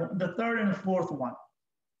third and the fourth one.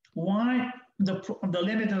 Why the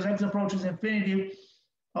limit as x approaches infinity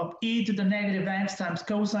of e to the negative x times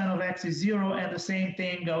cosine of x is 0, and the same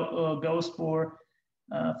thing goes for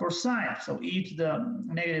sine. So e to the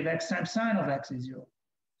negative x times sine of x is 0.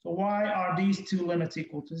 So why are these two limits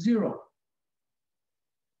equal to 0?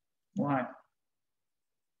 Why?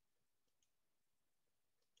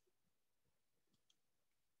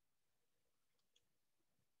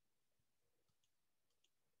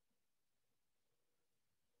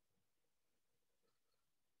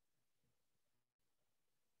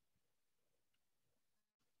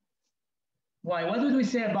 Why? What did we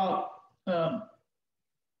say about,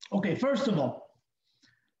 okay, first of all,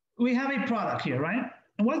 we have a product here, right?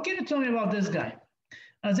 And what can you tell me about this guy?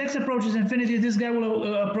 As x approaches infinity, this guy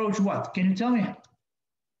will approach what? Can you tell me?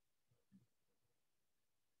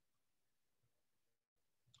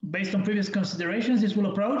 Based on previous considerations, this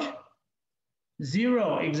will approach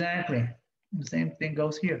 0, exactly. The same thing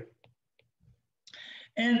goes here.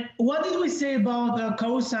 And what did we say about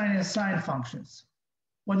cosine and sine functions?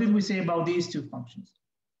 What did we say about these two functions?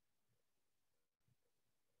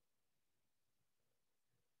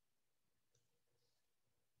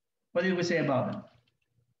 What did we say about them?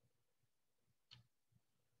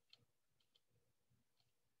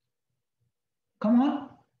 Come on.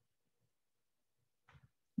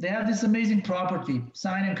 They have this amazing property,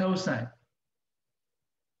 sine and cosine.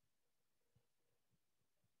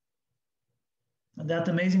 And that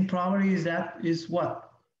amazing property is what?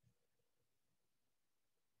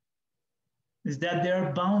 Is that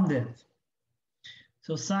they're bounded.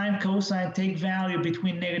 So sine, cosine take value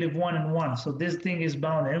between -1 and 1. So this thing is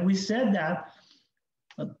bounded. And we said that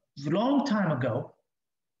a long time ago.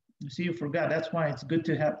 You see, you forgot. That's why it's good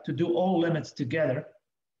to do all limits together.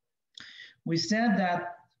 We said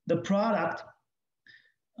that the product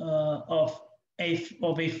of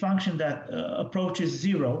a function that approaches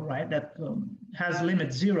 0, right? That has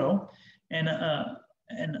limit 0, and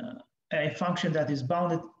a function that is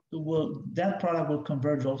bounded that product will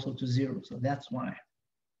converge also to 0. So that's why.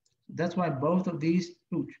 That's why both of these.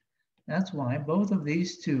 That's why both of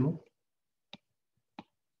these two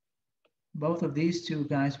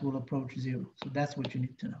guys will approach 0. So that's what you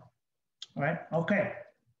need to know. All right. Okay.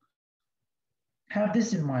 Have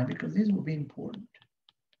this in mind because this will be important,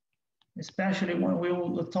 especially when we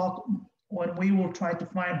will try to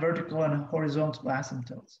find vertical and horizontal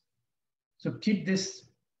asymptotes. So keep this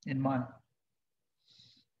in mind.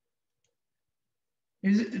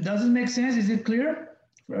 Does it make sense? Is it clear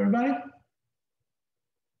for everybody?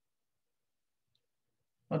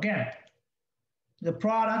 Again, the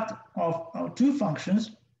product of two functions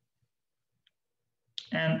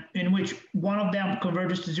and in which one of them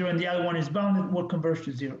converges to 0 and the other one is bounded, will converge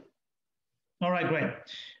to 0. All right, great.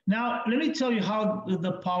 Now, let me tell you how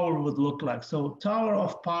the power would look like. So tower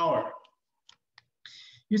of power.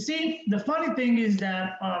 You see, the funny thing is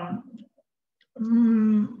that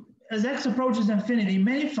as x approaches infinity,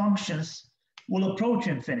 many functions will approach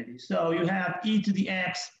infinity. So you have e to the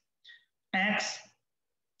x,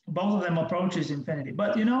 both of them approaches infinity.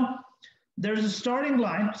 But you know, there's a starting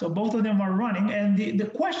line, so both of them are running, and the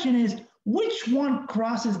question is, which one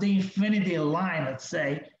crosses the infinity line, let's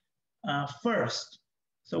say, first?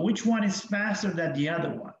 So which one is faster than the other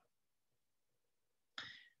one?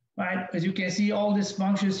 Right, as you can see, all these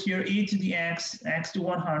functions here, e to the x, x to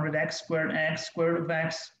 100, x squared of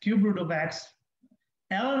x, cube root of x,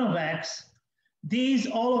 ln of x, these,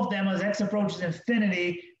 all of them, as x approaches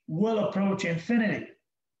infinity, will approach infinity,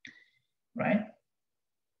 right?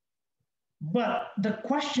 But the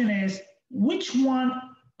question is, which one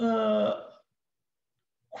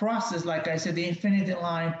crosses, like I said, the infinity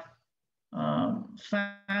line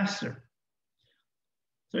faster?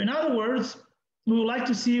 So in other words, we would like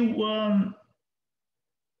to see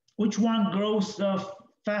which one grows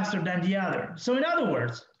faster than the other. So in other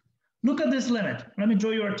words, look at this limit. Let me draw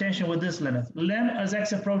your attention with this limit. Lim as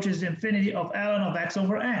x approaches infinity of ln of x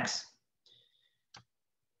over x.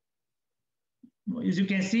 As you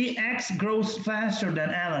can see, x grows faster than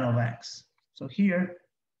ln of x. So here,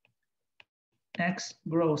 x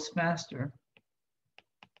grows faster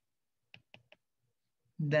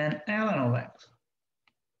than ln of x.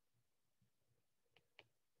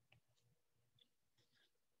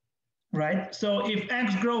 Right? So if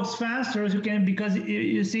x grows faster, as you can, because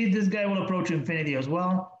you see this guy will approach infinity as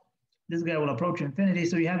well. This guy will approach infinity.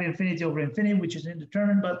 So you have infinity over infinity, which is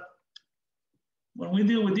indeterminate. But when we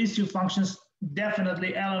deal with these two functions,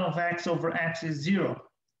 definitely ln of x over x is 0.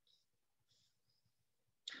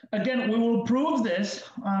 Again, we will prove this,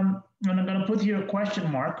 and I'm going to put here a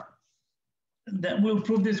question mark, that we'll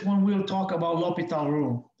prove this when we'll talk about L'Hopital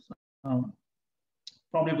rule.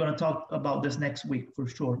 Probably going to talk about this next week for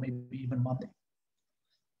sure, maybe even Monday.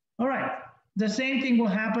 All right, the same thing will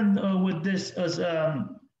happen with this as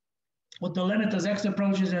with the limit as x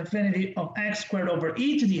approaches infinity of x squared over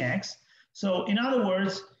e to the x. So in other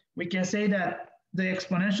words, we can say that the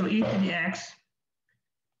exponential e to the x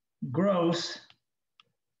grows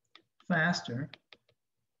faster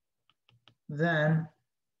than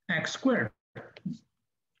x squared,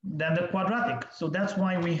 than the quadratic. So that's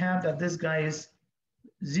why we have that this guy is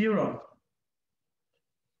 0.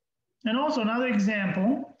 And also another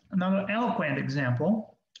example, another eloquent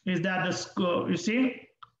example, is that the you see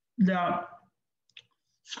the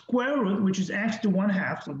square root, which is x to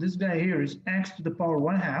 1/2, so this guy here is x to the power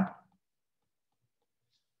 1/2,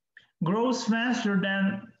 grows faster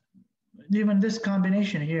than even this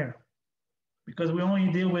combination here, because we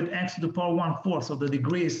only deal with x to the power 1/4, so the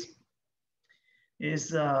degrees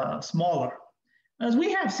is smaller, as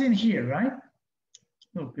we have seen here, right?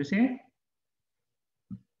 Look, you see?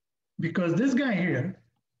 Because this guy here,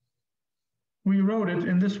 we wrote it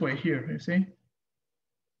in this way here, you see?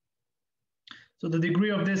 So the degree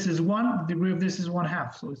of this is 1, the degree of this is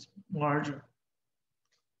 1/2, so it's larger.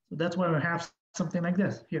 So that's why we have something like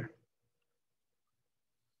this here.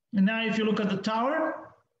 And now if you look at the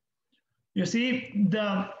tower, you see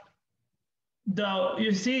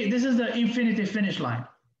you see this is the infinity finish line.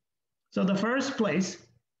 So the first place,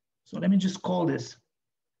 so let me just call this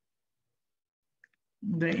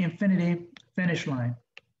the infinity finish line.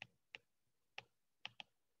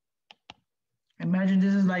 Imagine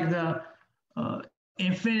this is like the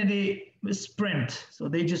infinity sprint. So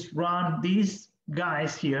they just run, these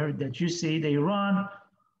guys here that you see, they run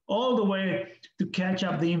all the way to catch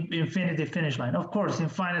up the infinity finish line. Of course, in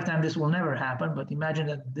finite time, this will never happen, but imagine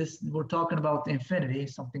that this, we're talking about infinity,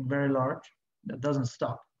 something very large that doesn't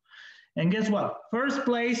stop. And guess what? First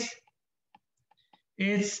place,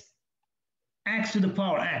 it's x to the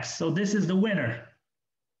power x. So this is the winner.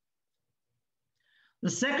 The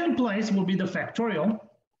second place will be the factorial,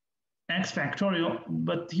 x factorial,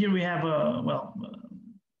 but here we have a, well,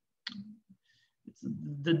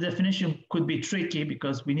 the definition could be tricky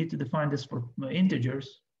because we need to define this for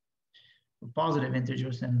integers, for positive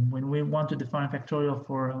integers, and when we want to define factorial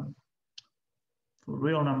for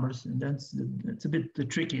real numbers, and it's a bit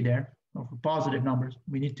tricky there, or for positive numbers,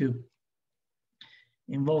 we need to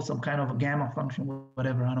involve some kind of a gamma function,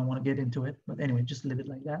 whatever, I don't want to get into it, but anyway, just leave it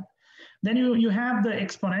like that. Then you have the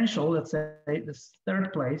exponential, let's say this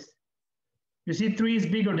third place. You see 3 is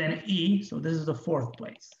bigger than e, so this is the fourth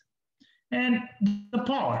place. And the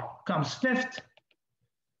power comes fifth.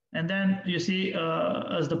 And then you see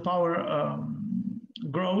as the power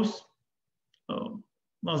grows,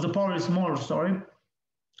 well, the power is more, sorry,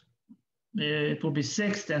 it will be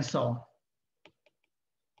 6 and so on,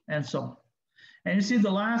 and so on. And you see the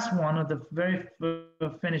last one at the very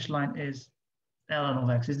finish line is ln of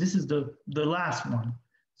x. This is the last one.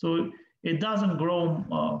 So it doesn't grow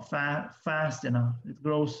fast enough. It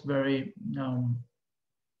grows very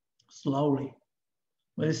slowly.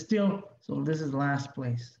 But it's still, so this is last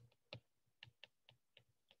place.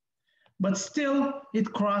 But still,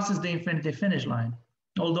 it crosses the infinity finish line,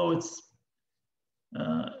 although it's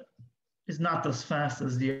not as fast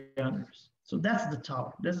as the others. So that's the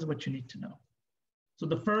tower. This is what you need to know. So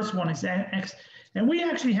the first one is x, and we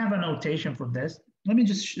actually have a notation for this. Let me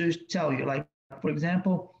just tell you, like, for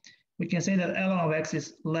example, we can say that ln of x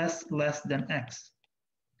is less than x.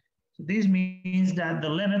 So this means that the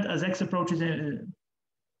limit as x approaches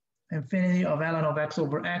infinity of ln of x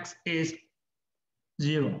over x is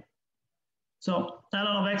 0. So ln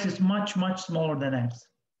of x is much smaller than x.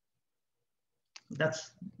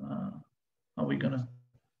 That's how we're gonna,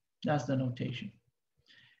 that's the notation.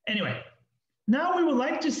 Anyway, now we would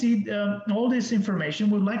like to see all this information.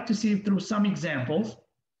 We'd like to see it through some examples,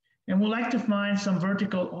 and we'd like to find some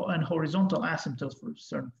vertical and horizontal asymptotes for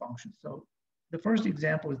certain functions. So the first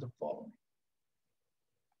example is the following.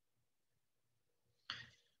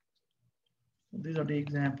 So these are the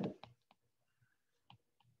examples.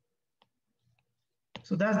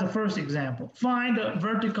 So that's the first example. Find the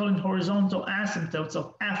vertical and horizontal asymptotes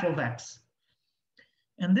of f of x.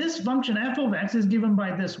 And this function f of x is given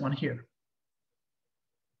by this one here.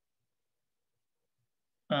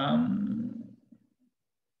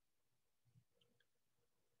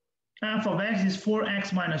 F of x is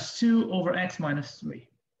 4x minus 2 over x minus 3.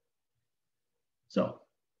 So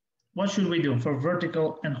what should we do for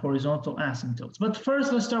vertical and horizontal asymptotes? But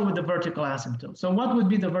first, let's start with the vertical asymptote. So what would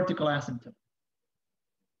be the vertical asymptote?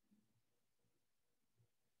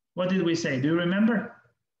 What did we say? Do you remember?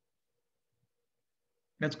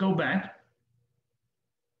 Let's go back.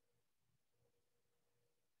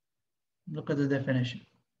 Look at the definition.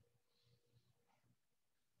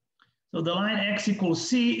 So the line x equals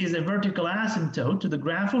c is a vertical asymptote to the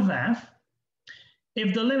graph of f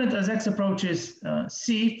if the limit as x approaches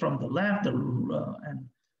c from the left and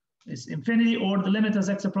is infinity, or the limit as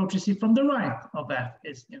x approaches c from the right of f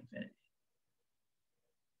is infinity.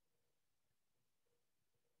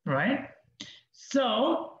 Right?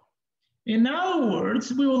 So, in other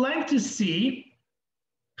words, we would like to see,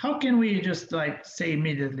 how can we just like say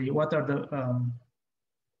immediately what are the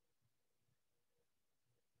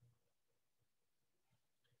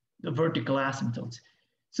vertical asymptotes?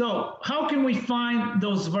 So how can we find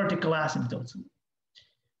those vertical asymptotes?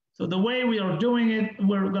 So the way we are doing it,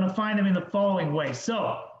 we're going to find them in the following way.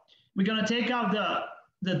 So we're going to take out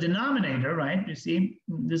the denominator, right? You see,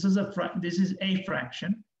 this is a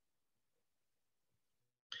fraction.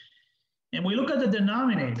 And we look at the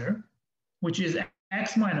denominator, which is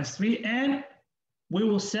x minus 3, and we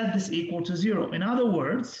will set this equal to 0. In other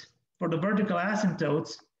words, for the vertical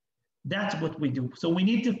asymptotes, that's what we do. So we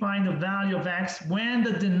need to find the value of x when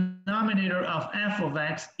the denominator of f of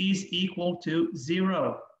x is equal to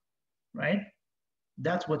 0, right?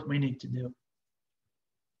 That's what we need to do.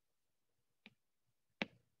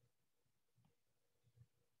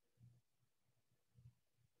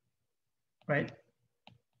 Right?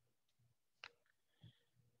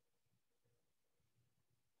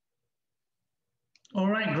 All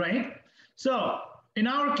right, great. So in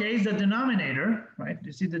our case, the denominator, right?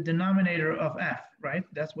 You see the denominator of f, right?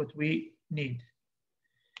 That's what we need.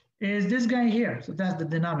 Is this guy here. So that's the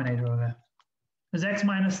denominator of f. Is x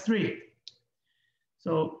minus 3.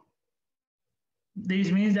 So this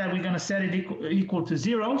means that we're going to set it equal to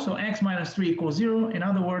 0. So x minus 3 equals 0. In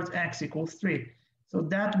other words, x equals 3. So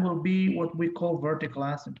that will be what we call vertical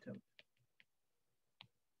asymptote.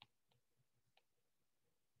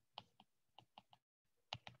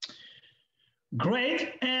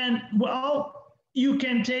 Great, and well, you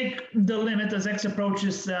can take the limit as x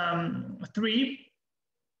approaches 3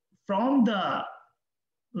 from the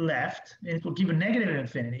left, and it will give a negative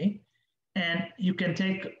infinity, and you can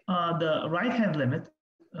take the right-hand limit,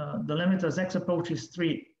 the limit as x approaches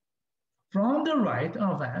 3 from the right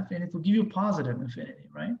of f, and it will give you positive infinity,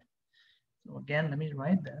 right? So again, let me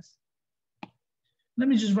write this. Let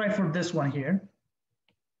me just write for this one here.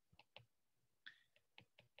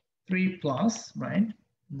 3 plus, right?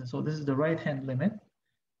 So this is the right-hand limit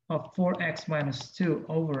of 4x minus 2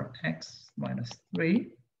 over x minus 3.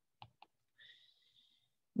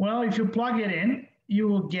 Well, if you plug it in, you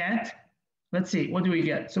will get, let's see, what do we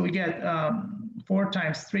get? So we get 4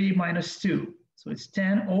 times 3 minus 2. So it's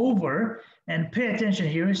 10 over, And pay attention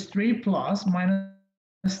here is 3 plus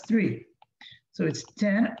minus 3. So it's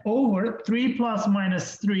 10 over 3 plus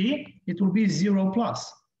minus 3, it will be 0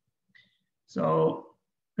 plus. So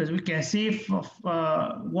as we can see,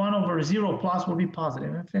 1 over 0 plus will be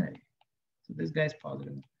positive infinity. So this guy's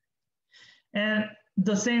positive. And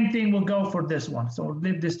the same thing will go for this one. So I'll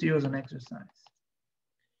leave this to you as an exercise.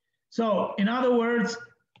 So in other words,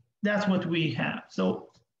 that's what we have. So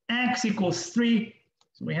x equals 3.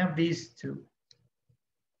 So we have these two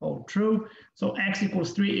hold true. So x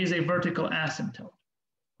equals 3 is a vertical asymptote.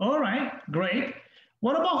 All right, great.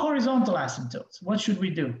 What about horizontal asymptotes? What should we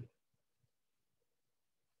do?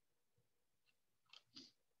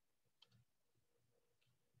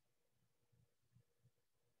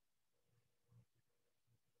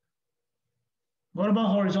 What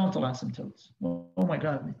about horizontal asymptotes? Oh my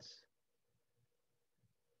God,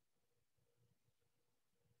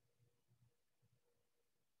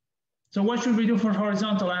 So what should we do for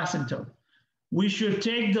horizontal asymptote? We should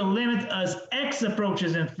take the limit as x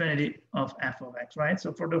approaches infinity of f of x, right?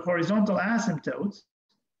 So for the horizontal asymptotes,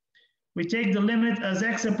 we take the limit as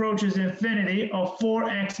x approaches infinity of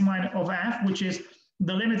 4x minus of f, which is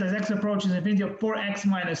the limit as x approaches infinity of 4x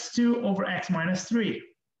minus 2 over x minus 3.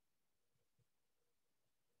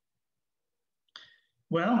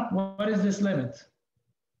 Well, what is this limit?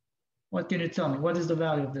 What can you tell me? What is the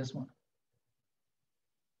value of this one?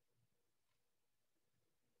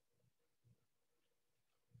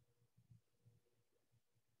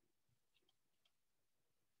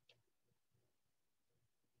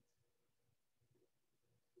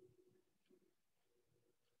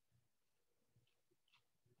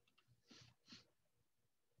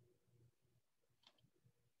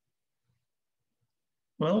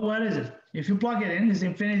 Well, what is it? If you plug it in, it's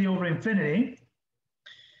infinity over infinity.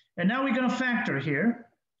 And now we're going to factor here.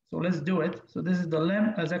 So let's do it. So this is the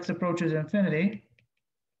lim as x approaches infinity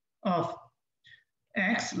of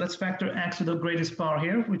x. Let's factor x to the greatest power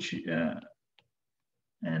here, which,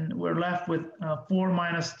 and we're left with 4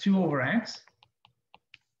 minus 2 over x.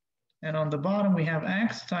 And on the bottom, we have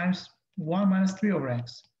x times 1 minus 3 over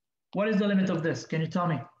x. What is the limit of this? Can you tell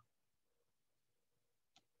me?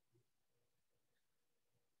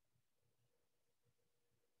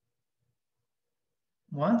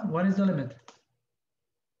 What? What is the limit?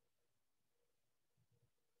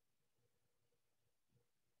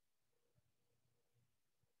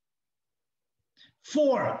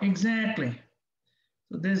 4, exactly.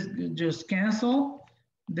 So this just cancel.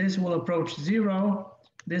 This will approach 0.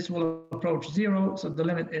 This will approach 0. So the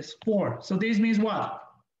limit is 4. So this means what?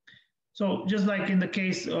 So just like in the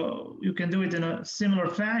case, you can do it in a similar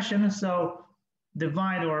fashion. So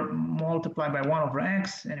divide or multiply by 1 over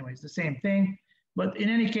x. Anyways, the same thing. But in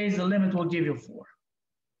any case, the limit will give you 4.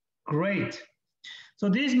 Great. So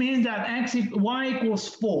this means that y equals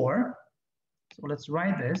 4. So let's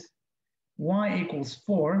write this. Y equals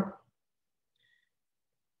 4.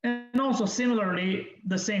 And also similarly,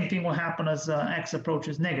 the same thing will happen as x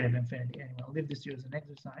approaches negative infinity. Anyway, I'll leave this to you as an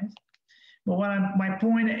exercise. But my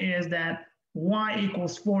point is that y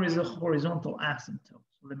equals 4 is a horizontal asymptote.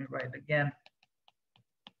 So let me write it again.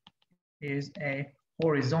 Is a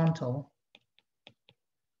horizontal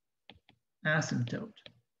asymptote.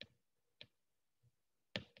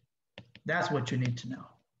 That's what you need to know,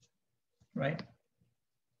 right?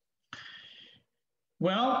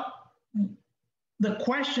 Well, the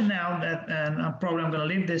question now that, and I'm going to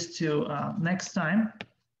leave this to next time.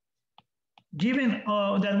 Given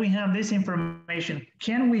that we have this information,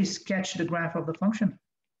 can we sketch the graph of the function?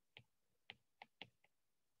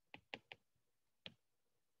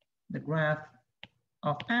 The graph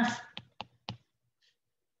of f.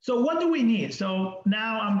 So what do we need? So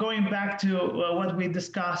now I'm going back to what we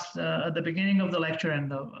discussed at the beginning of the lecture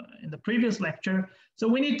and in the previous lecture. So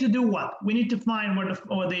we need to do what? We need to find where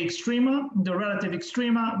the extrema, the relative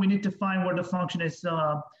extrema. We need to find where the function is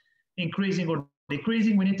increasing or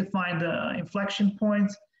decreasing. We need to find the inflection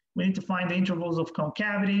points. We need to find the intervals of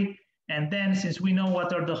concavity. And then since we know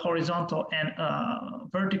what are the horizontal and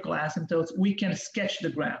vertical asymptotes, we can sketch the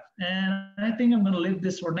graph. And I think I'm going to leave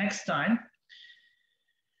this for next time,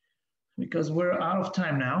 because we're out of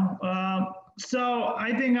time now. So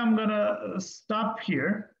I think I'm gonna stop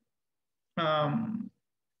here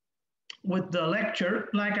with the lecture.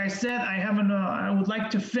 Like I said, I would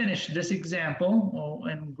like to finish this example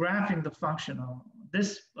and graphing the function of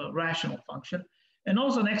this rational function. And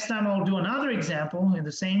also next time I'll do another example in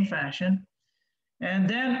the same fashion. And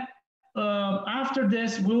then after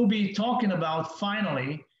this, we'll be talking about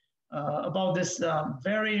finally about this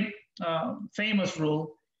very famous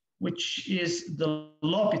rule, which is the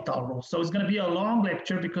L'Hopital rule. So it's going to be a long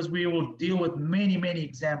lecture because we will deal with many, many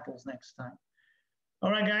examples next time.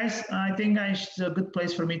 All right, guys, I think it's a good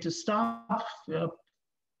place for me to stop.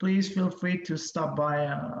 Please feel free to stop by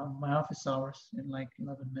my office hours in like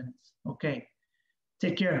 11 minutes. Okay,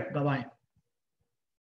 take care. Bye-bye.